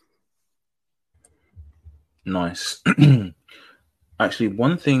 Nice. Actually,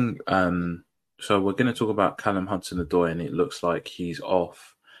 one thing, so we're going to talk about Callum Hudson-Odoi, and it looks like he's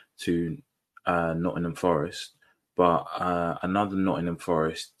off to Nottingham Forest, but another Nottingham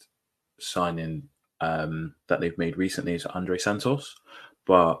Forest signing that they've made recently is Andre Santos.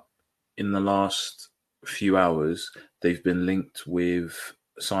 But in the last few hours, they've been linked with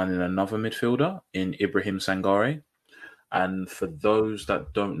signing another midfielder in Ibrahim Sangare. And for those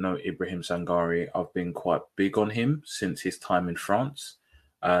that don't know Ibrahim Sangare, I've been quite big on him since his time in France.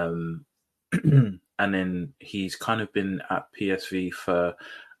 Um, and then he's kind of been at PSV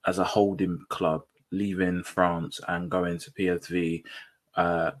as a holding club, leaving France and going to PSV,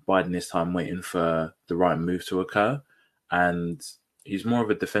 biding his time, waiting for the right move to occur. And he's more of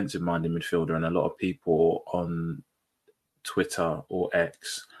a defensive-minded midfielder, and a lot of people on Twitter or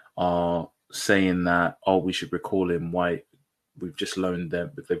X are saying that, oh, we should recall him. Why we've just loaned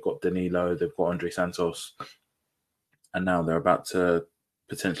them, but they've got Danilo, they've got Andre Santos, and now they're about to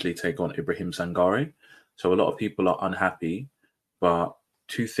potentially take on Ibrahim Sangare. So a lot of people are unhappy, but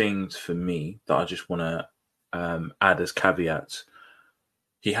two things for me that I just want to add as caveats.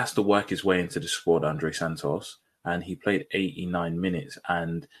 He has to work his way into the squad, Andre Santos, and he played 89 minutes.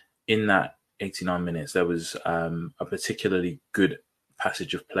 And in that 89 minutes, there was a particularly good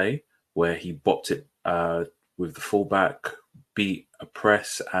passage of play where he bopped it with the fullback, beat a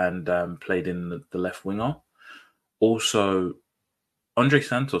press, and played in the left winger. Also, Andre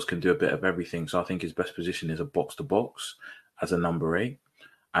Santos can do a bit of everything, so I think his best position is a box-to-box as a number 8.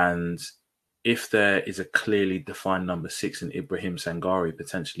 And if there is a clearly defined number 6 in Ibrahim Sangare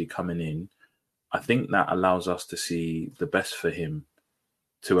potentially coming in, I think that allows us to see the best for him,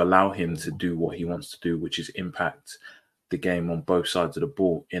 to allow him to do what he wants to do, which is impact the game on both sides of the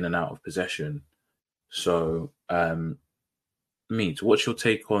ball, in and out of possession. So, Mead, what's your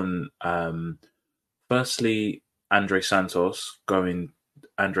take on, firstly, Andre Santos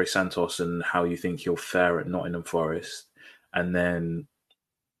and how you think he'll fare at Nottingham Forest, and then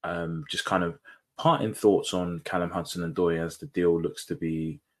just kind of parting thoughts on Callum Hudson-Odoi as the deal looks to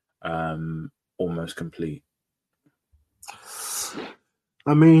be almost complete.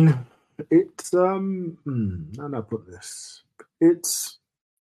 I mean, it's how do I put this? It's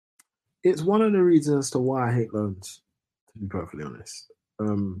one of the reasons as to why I hate loans, to be perfectly honest.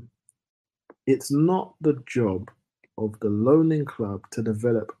 It's not the job of the loaning club to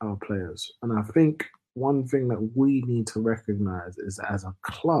develop our players. And I think one thing that we need to recognize is that as a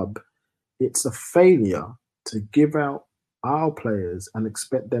club, it's a failure to give out our players and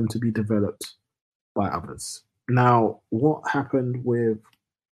expect them to be developed by others. Now, what happened with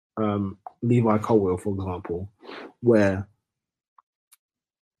Levi Colwill, for example, where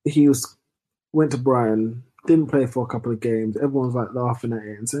he went to Brighton, didn't play for a couple of games. Everyone's like laughing at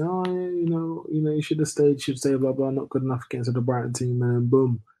it and saying, "Oh, yeah, you should have stayed. Should stay. Blah blah. Not good enough against the Brighton team." And then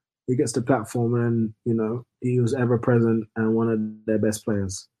boom, he gets the platform, and he was ever present and one of their best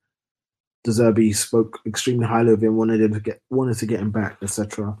players. De Zerbi spoke extremely highly of him, wanted to get him back,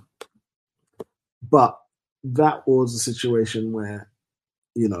 etc. But that was a situation where,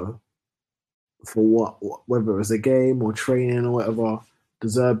 for whether it was a game or training or whatever, De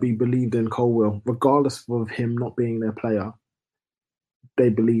Zerbi believed in Colwill, regardless of him not being their player. They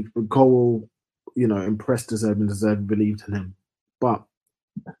believed Colwill, impressed De Zerbi, and De Zerbi believed in him. But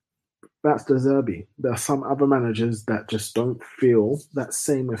that's De Zerbi. There are some other managers that just don't feel that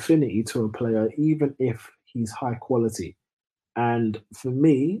same affinity to a player, even if he's high quality. And for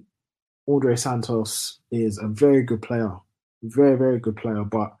me, Andre Santos is a very good player, very, very good player,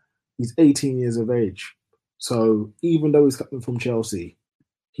 but he's 18 years of age. So even though he's coming from Chelsea,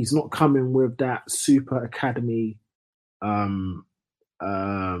 he's not coming with that super academy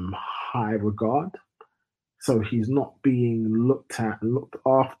high regard. So he's not being looked at and looked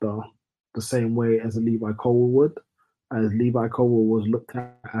after the same way as a Levi Colwill would, as Levi Colwill was looked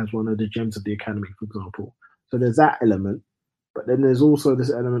at as one of the gems of the academy, for example. So there's that element. But then there's also this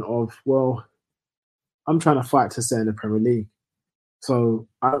element of, well, I'm trying to fight to stay in the Premier League. So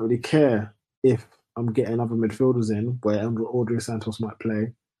I don't really care if I'm getting other midfielders in where Andre Santos might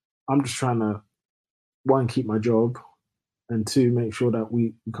play. I'm just trying to, one, keep my job, and two, make sure that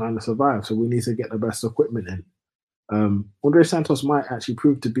we kind of survive. So we need to get the best equipment in. Andre Santos might actually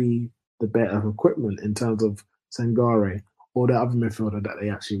prove to be the better equipment in terms of Sangare or the other midfielder that they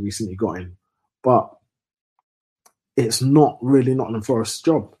actually recently got in. But it's not really Nottingham Forest's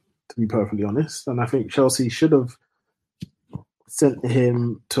job, to be perfectly honest. And I think Chelsea should have sent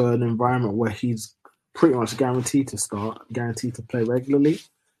him to an environment where he's pretty much guaranteed to start, guaranteed to play regularly,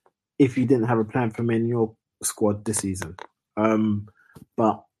 if you didn't have a plan for him in your squad this season.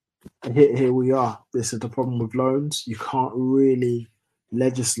 But here we are. This is the problem with loans. You can't really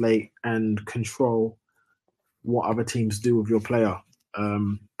legislate and control what other teams do with your player.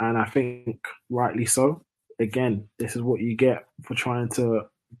 And I think rightly so. Again, this is what you get for trying to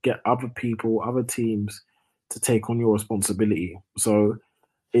get other people, other teams to take on your responsibility. So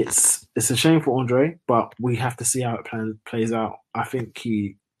it's a shame for Andre, but we have to see how it plays out. I think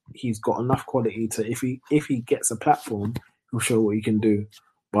he's got enough quality to if he gets a platform, he'll show what he can do.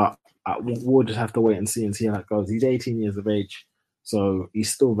 But we'll just have to wait and see how it goes. He's 18 years of age, so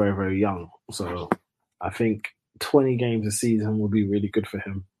he's still very very young. So I think 20 games a season will be really good for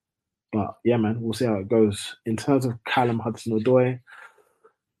him. But yeah, man, we'll see how it goes. In terms of Callum Hudson-Odoi,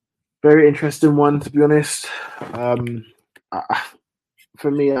 very interesting one to be honest. I, for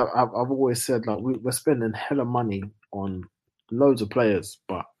me, I've always said like we're spending hella money on loads of players,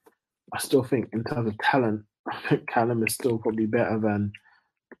 but I still think in terms of talent, I think Callum is still probably better than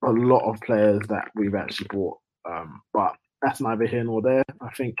a lot of players that we've actually bought. But that's neither here nor there. I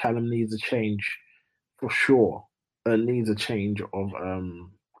think Callum needs a change for sure. Needs a change of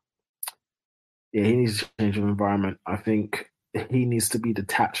he needs a change of environment. I think he needs to be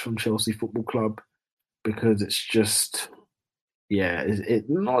detached from Chelsea Football Club because it's just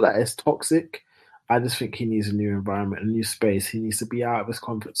not that it's toxic. I just think he needs a new environment, a new space. He needs to be out of his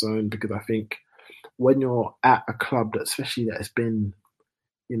comfort zone because I think when you're at a club that, especially that has been,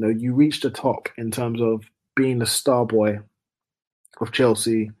 you reach the top in terms of being the star boy of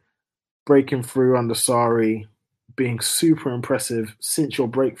Chelsea, breaking through under Sarri, being super impressive since your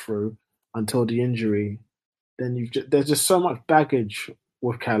breakthrough until the injury. Then there's just so much baggage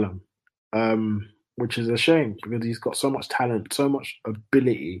with Callum, which is a shame because he's got so much talent, so much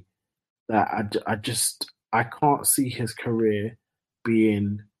ability that I can't see his career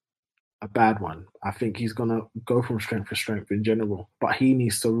being a bad one. I think he's gonna go from strength to strength in general, but he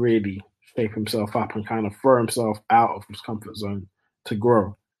needs to really shape himself up and kind of throw himself out of his comfort zone to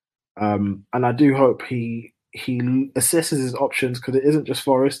grow. And I do hope he assesses his options because it isn't just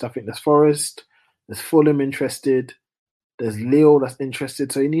Forest. I think there's Forest, there's Fulham interested, there's Lille that's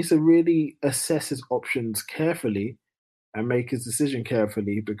interested. So he needs to really assess his options carefully and make his decision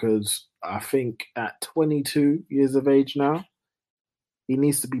carefully because I think at 22 years of age now, he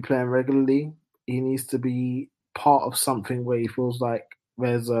needs to be playing regularly. He needs to be part of something where he feels like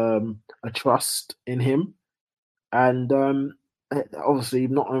there's a trust in him. And obviously,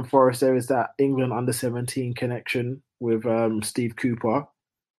 Nottingham Forest, there is that England under 17 connection with Steve Cooper.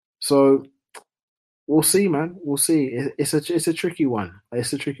 So we'll see, man. We'll see. It's a tricky one.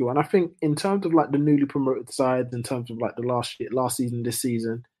 It's a tricky one. I think in terms of like the newly promoted sides, in terms of like the last season, this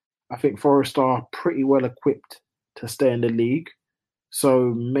season, I think Forest are pretty well equipped to stay in the league.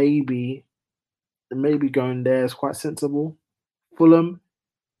 So maybe going there is quite sensible. Fulham,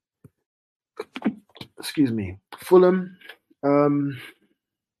 excuse me, Fulham. I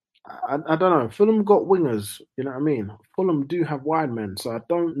don't know. Fulham got wingers. You know what I mean? Fulham do have wide men, so I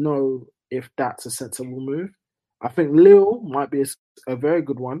don't know if that's a sensible move. I think Lille might be a very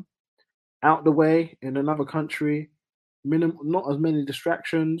good one. Out the way in another country, not as many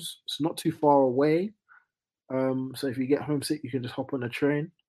distractions. It's not too far away. So if you get homesick, you can just hop on a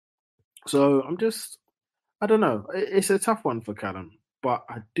train. So I don't know. It's a tough one for Callum, but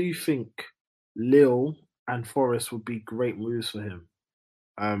I do think Lille and Forest would be great moves for him.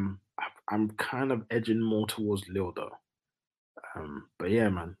 I'm kind of edging more towards Lille though. But yeah,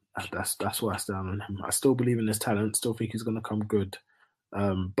 man, that's where I stand on him. I still believe in his talent. Still think he's gonna come good.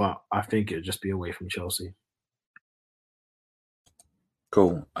 But I think it'd just be away from Chelsea.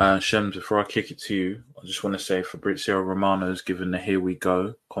 Cool. Shem, before I kick it to you, I just want to say Fabrizio Romano's given the here we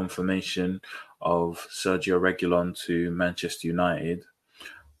go confirmation of Sergio Reguilon to Manchester United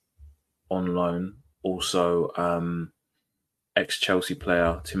on loan. Also, ex-Chelsea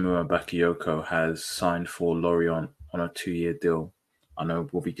player Timur Bakayoko has signed for Lorient on a 2-year deal. I know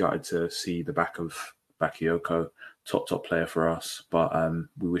we'll be gutted to see the back of Bakayoko, top player for us, but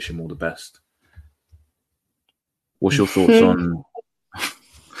we wish him all the best. What's your thoughts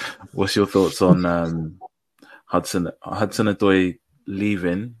on Hudson-Odoi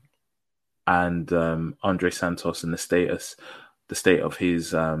leaving and Andre Santos and the state of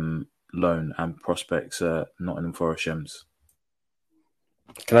his loan and prospects at Nottingham Forest Gems?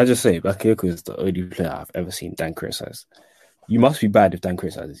 Can I just say, Bakayoko is the only player I've ever seen Dan criticize. You must be bad if Dan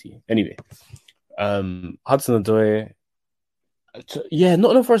criticizes you. Anyway, Hudson-Odoi,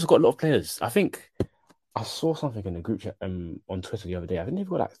 Nottingham Forest have got a lot of players. I think I saw something in the group chat on Twitter the other day. I think they've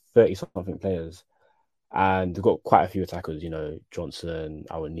got like 30-something players. And they've got quite a few attackers, Johnson,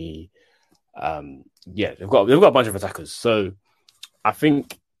 Awani. They've got a bunch of attackers. So I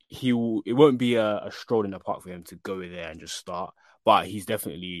think it won't be a stroll in the park for him to go in there and just start. But he's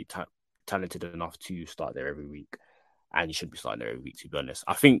definitely talented enough to start there every week. and he should be starting every week. To be honest,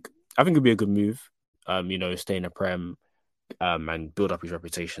 I think it'd be a good move. Stay in the Prem, and build up his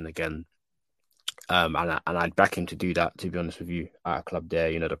reputation again. And I'd back him to do that. To be honest with you, at a club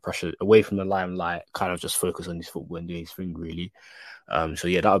there, the pressure away from the limelight, kind of just focus on his football and doing his thing really. So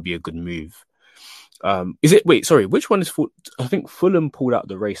yeah, that would be a good move. Is it? Wait, sorry. Which one is? I think Fulham pulled out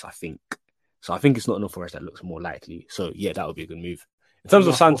the race. I think so. I think it's Nottingham Forest that looks more likely. So yeah, that would be a good move. In terms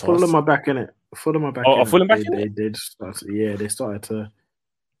of Santos, Fulham are back in it. Fulham are back in Fulham it. back in it? They did start. Yeah, they started to.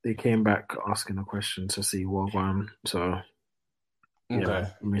 They came back asking a question to see what one. So okay,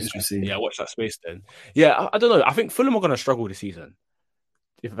 see. Yeah, watch that space then. Yeah, I don't know. I think Fulham are going to struggle this season.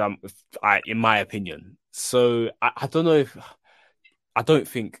 In my opinion. So I don't know if I don't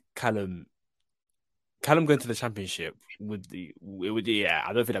think Callum going to the Championship I don't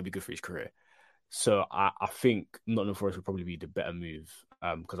think that'd be good for his career. So I think Nottingham Forest would probably be the better move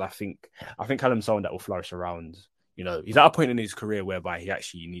because I think Callum's someone that will flourish around. He's at a point in his career whereby he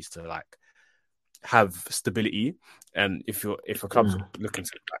actually needs to have stability, and if a club's looking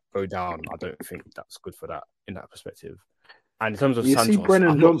to go down, I don't think that's good for that in that perspective. And in terms of Santos, see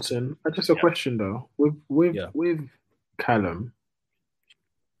Brennan Johnson. Just a question though, with Callum.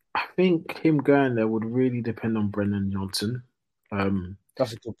 I think him going there would really depend on Brennan Johnson.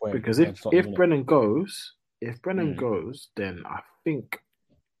 That's a good point. Because if Brennan goes, then I think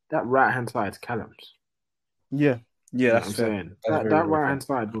that right hand side is Callum's. Yeah, that's what I'm saying. That right hand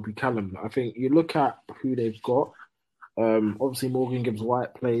side will be Callum. I think you look at who they've got. Obviously Morgan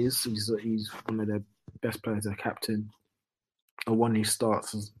Gibbs-White plays. He's one of their best players, their captain. And one he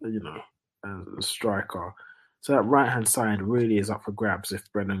starts as a striker. So that right hand side really is up for grabs if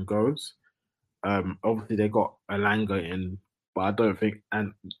Brennan goes. Obviously they got Alanga in, but I don't think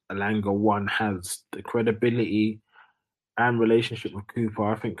Alanga has the credibility and relationship with Cooper.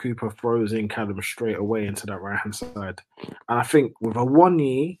 I think Cooper throws in Callum straight away into that right hand side. And I think with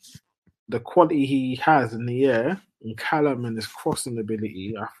Awoniyi, the quality he has in the air, and Callum and his crossing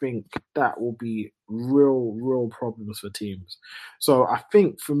ability, I think that will be real problems for teams. So I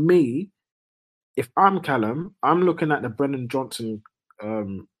think for me, if I'm Callum, I'm looking at the Brennan Johnson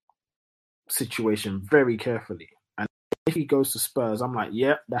situation very carefully. And if he goes to Spurs, I'm like,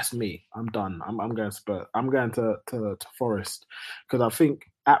 yeah, that's me. I'm done. I'm going to Spurs. I'm going to Forest. Because I think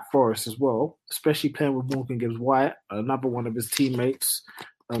at Forest as well, especially playing with Morgan Gibbs-White, another one of his teammates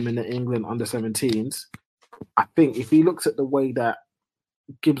in the England under-17s, I think if he looks at the way that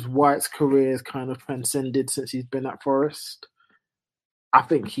Gibbs-White's career has kind of transcended since he's been at Forest, I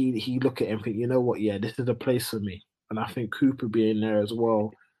think he look at it and think, you know what, yeah, this is a place for me. And I think Cooper being there as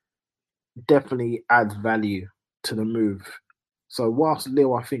well definitely adds value to the move. So whilst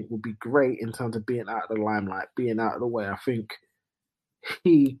Lille, I think, would be great in terms of being out of the limelight, being out of the way, I think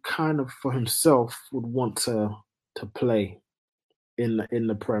he kind of for himself would want to play in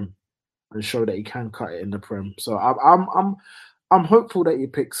the Prem and show that he can cut it in the Prem. So I'm hopeful that he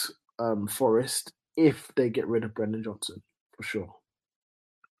picks Forest if they get rid of Brendan Johnson for sure.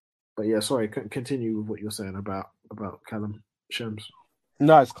 But yeah, sorry, continue with what you're saying about Callum Shems.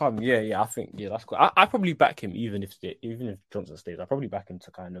 No, it's calm. Yeah. I think that's cool. I probably back him even if Johnson stays. I probably back him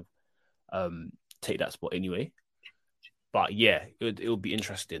to kind of take that spot anyway. But yeah, it would be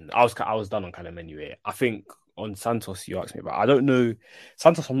interesting. I was done on Callum anyway. I think on Santos, you asked me about. I don't know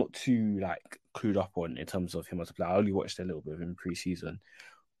Santos. I'm not too clued up on in terms of him as a player. I only watched a little bit of him pre-season,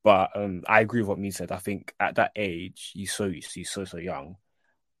 but I agree with what me said. I think at that age, he's so young.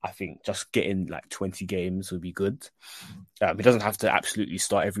 I think just getting 20 games would be good. He doesn't have to absolutely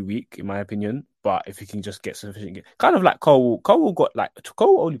start every week, in my opinion. But if he can just get sufficient, kind of like Cole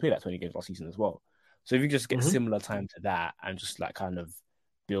only played 20 games last season as well. So if you just get similar time to that and just kind of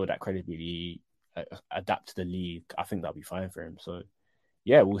build that credibility, adapt to the league, I think that'll be fine for him. So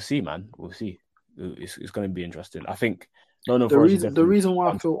yeah, we'll see, man. We'll see. It's going to be interesting. I think the reason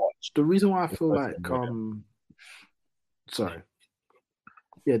why I feel like sorry.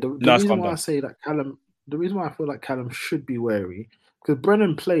 Yeah, the reason why I say that the reason why I feel like Callum should be wary, because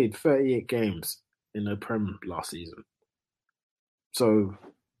Brennan played 38 games in the Prem last season. So,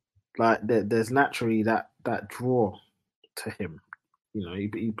 there's naturally that draw to him.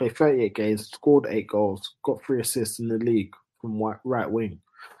 He played 38 games, scored 8 goals, got 3 assists in the league from right wing.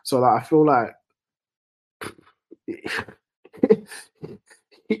 So, I feel like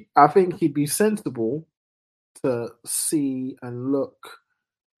I think he'd be sensible to see and look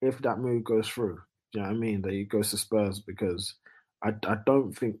if that move goes through. Do you know what I mean? That he goes to Spurs, because I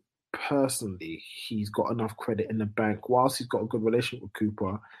don't think personally he's got enough credit in the bank. Whilst he's got a good relationship with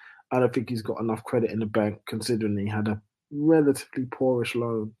Cooper, I don't think he's got enough credit in the bank considering he had a relatively poorish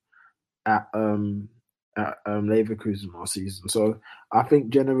loan at at Leverkusen last season. So I think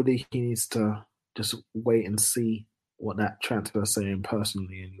generally he needs to just wait and see what that transfer is saying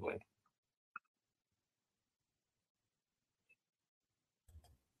personally anyway.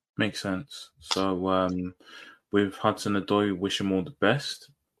 Makes sense. So with Hudson-Odoi, wish him all the best.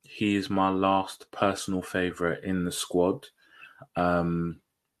 He is my last personal favourite in the squad. With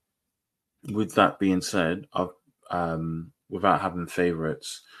that being said, without having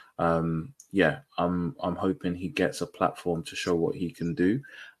favourites, I'm hoping he gets a platform to show what he can do,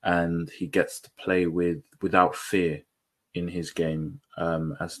 and he gets to play without fear in his game,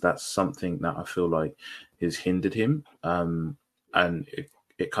 as that's something that I feel like has hindered him, and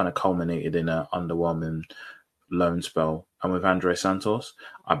it kind of culminated in an underwhelming loan spell. And with Andre Santos,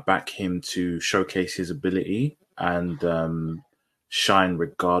 I back him to showcase his ability and shine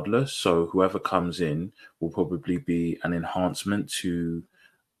regardless. So whoever comes in will probably be an enhancement to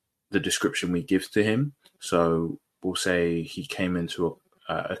the description we give to him. So we'll say he came into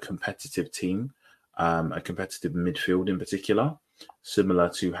a competitive team, a competitive midfield in particular, similar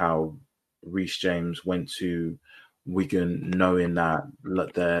to how Reece James went to Wigan, knowing that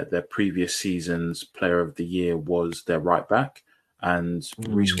their previous season's Player of the Year was their right back, and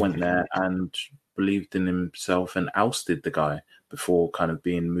Reece went there and believed in himself and ousted the guy before kind of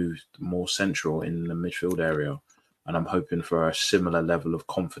being moved more central in the midfield area. And I'm hoping for a similar level of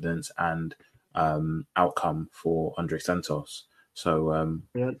confidence and outcome for Andre Santos. So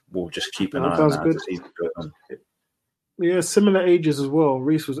we'll just keep an That eye on sounds that as good. the season goes on. Yeah, similar ages as well.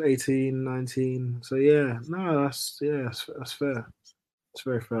 Reece was 18, 19. So yeah, no, that's fair. It's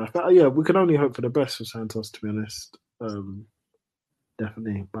very fair. But, yeah, we can only hope for the best for Santos, to be honest.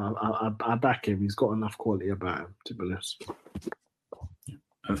 Definitely, but I back him. He's got enough quality about him, to be honest.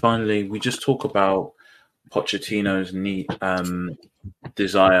 And finally, we just talk about Pochettino's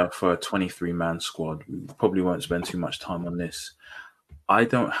desire for a 23-man squad. We probably won't spend too much time on this. I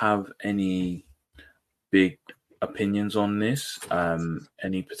don't have any big opinions on this,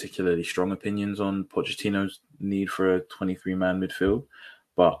 any particularly strong opinions on Pochettino's need for a 23-man midfield.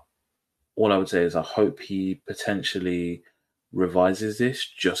 But all I would say is I hope he potentially revises this,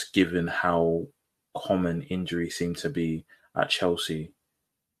 just given how common injuries seem to be at Chelsea.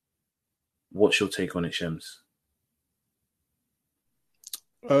 What's your take on it, Shems?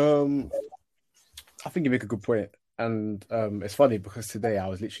 I think you make a good point. And it's funny because today I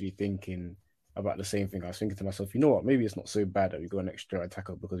was literally thinking about the same thing. I was thinking to myself, you know what, maybe it's not so bad that we got an extra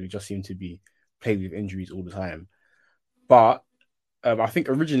attacker because we just seem to be plagued with injuries all the time. But I think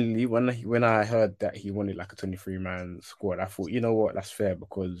originally when I heard that he wanted like a 23-man squad, I thought, you know what, that's fair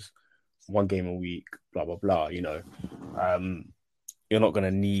because one game a week, blah, blah, blah, you're not going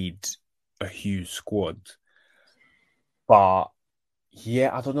to need a huge squad. But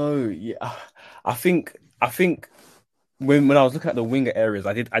yeah, I don't know. Yeah, I think when I was looking at the winger areas,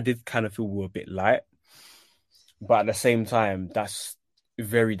 I did kind of feel we were a bit light, but at the same time, that's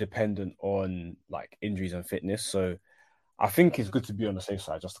very dependent on like injuries and fitness. So I think it's good to be on the safe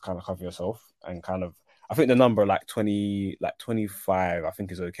side just to kind of cover yourself and kind of. I think the number like 20, like 25, I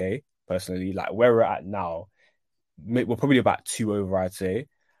think is okay personally. Like where we're at now, we're probably about 2 over, I'd say,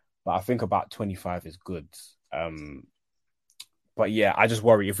 but I think about 25 is good. But yeah, I just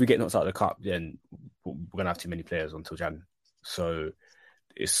worry if we get knocked out of the cup, then we're gonna have too many players until Jan. So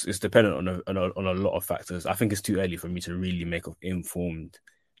it's dependent on a lot of factors. I think it's too early for me to really make an informed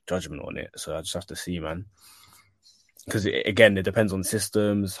judgment on it. So I just have to see, man. Because again, it depends on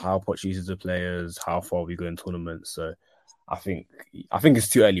systems, how Poch uses the players, how far we go in tournaments. So I think it's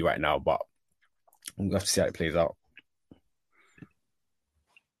too early right now, but I'm gonna have to see how it plays out.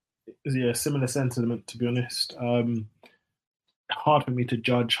 Yeah, similar sentiment, to be honest. Hard for me to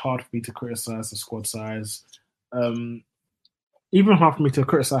judge, hard for me to criticize the squad size. Even hard for me to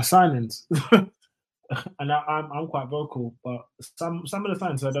criticize signings. And I'm quite vocal, but some of the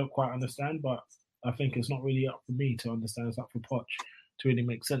signings I don't quite understand, but I think it's not really up for me to understand. It's up for Poch to really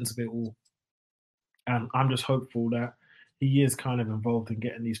make sense of it all. And I'm just hopeful that he is kind of involved in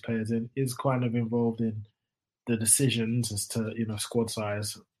getting these players in, is kind of involved in the decisions as to, squad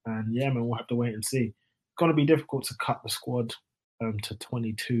size. And yeah, man, we'll have to wait and see. It's going to be difficult to cut the squad to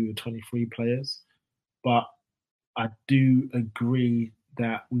 22, 23 players. But I do agree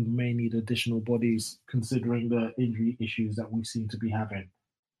that we may need additional bodies considering the injury issues that we seem to be having.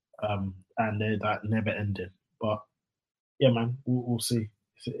 And they're that never ending. But yeah, man, we'll see.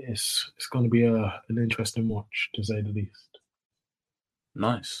 It's going to be an interesting watch, to say the least.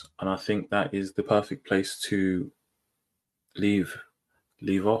 Nice. And I think that is the perfect place to leave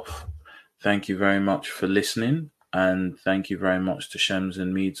off. Thank you very much for listening. And thank you very much to Shems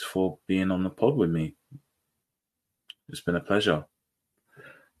and Meads for being on the pod with me. It's been a pleasure.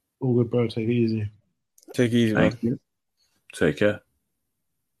 All good, bro. Take it easy. Take it easy, man. Thank you. Take care.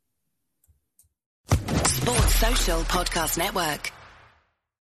 Sports Social Podcast Network.